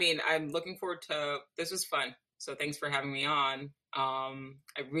 No, I mean, I'm looking forward to this. Was fun. So thanks for having me on. I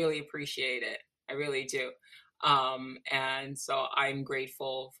really appreciate it. I really do. And so I'm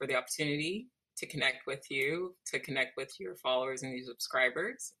grateful for the opportunity to connect with you, to connect with your followers and your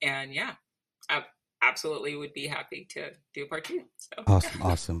subscribers. And yeah, I absolutely would be happy to do part 2. So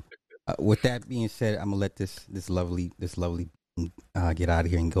Awesome. With that being said, I'm gonna let this lovely get out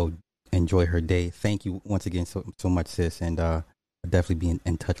of here and go enjoy her day. Thank you once again so much, sis, and I'll definitely be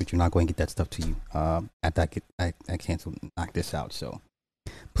in touch with you. Not going to get that stuff to you after I cancel knock this out. So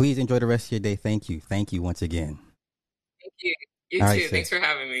please enjoy the rest of your day. Thank you once again. thank you. You All too. right, sis. Thanks for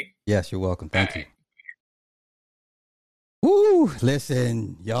having me. Yes, you're welcome. All Thank you. right. Woo!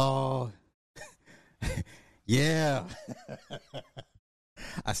 Listen, y'all. Yeah.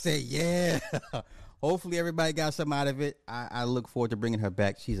 I say yeah. Hopefully everybody got something out of it. I look forward to bringing her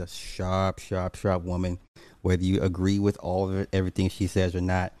back. She's a sharp woman. Whether you agree with all of it, everything she says or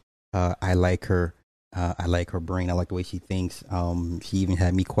not, I like her. I like her brain. I like the way she thinks. She even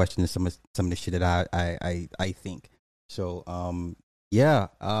had me questioning some of the shit that I think. So yeah.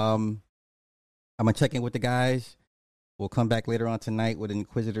 I'm gonna check in with the guys. We'll come back later on tonight with an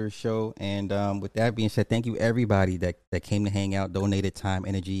Inquisitor show. And with that being said, thank you everybody that came to hang out, donated time,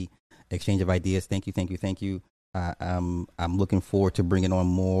 energy, exchange of ideas. Thank you. I'm looking forward to bringing on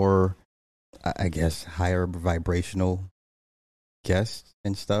more, I guess, higher vibrational guests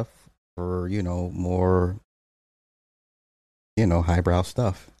and stuff for, more, highbrow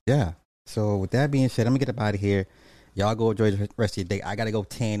stuff. Yeah. So with that being said, I'm gonna get up out of here. Y'all go enjoy the rest of your day. I gotta go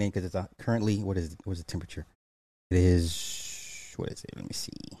tanning because it's currently what's the temperature? It is, what is it? Let me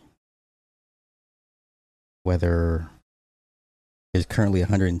see. Weather is currently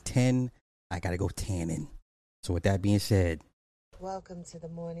 110. I gotta go tanning. So with that being said, Welcome to the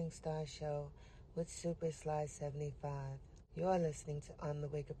Morning Star Show with Super Sly 75. You're listening to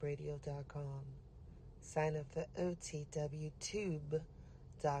OnTheWakeUpRadio.com. Sign up for OTWTube.com,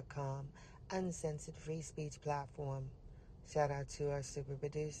 uncensored free speech platform. Shout out to our super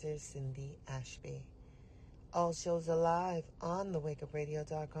producer, Cindy Ashby. All shows are live on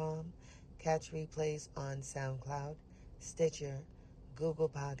TheWakeUpRadio.com. Catch replays on SoundCloud, Stitcher, Google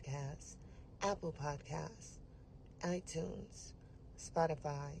Podcasts, Apple Podcasts, iTunes,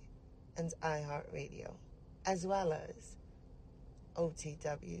 Spotify, and iHeartRadio, as well as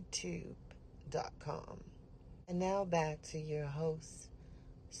OTWTube.com. And now back to your host,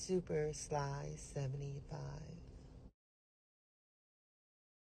 Super Sly 75.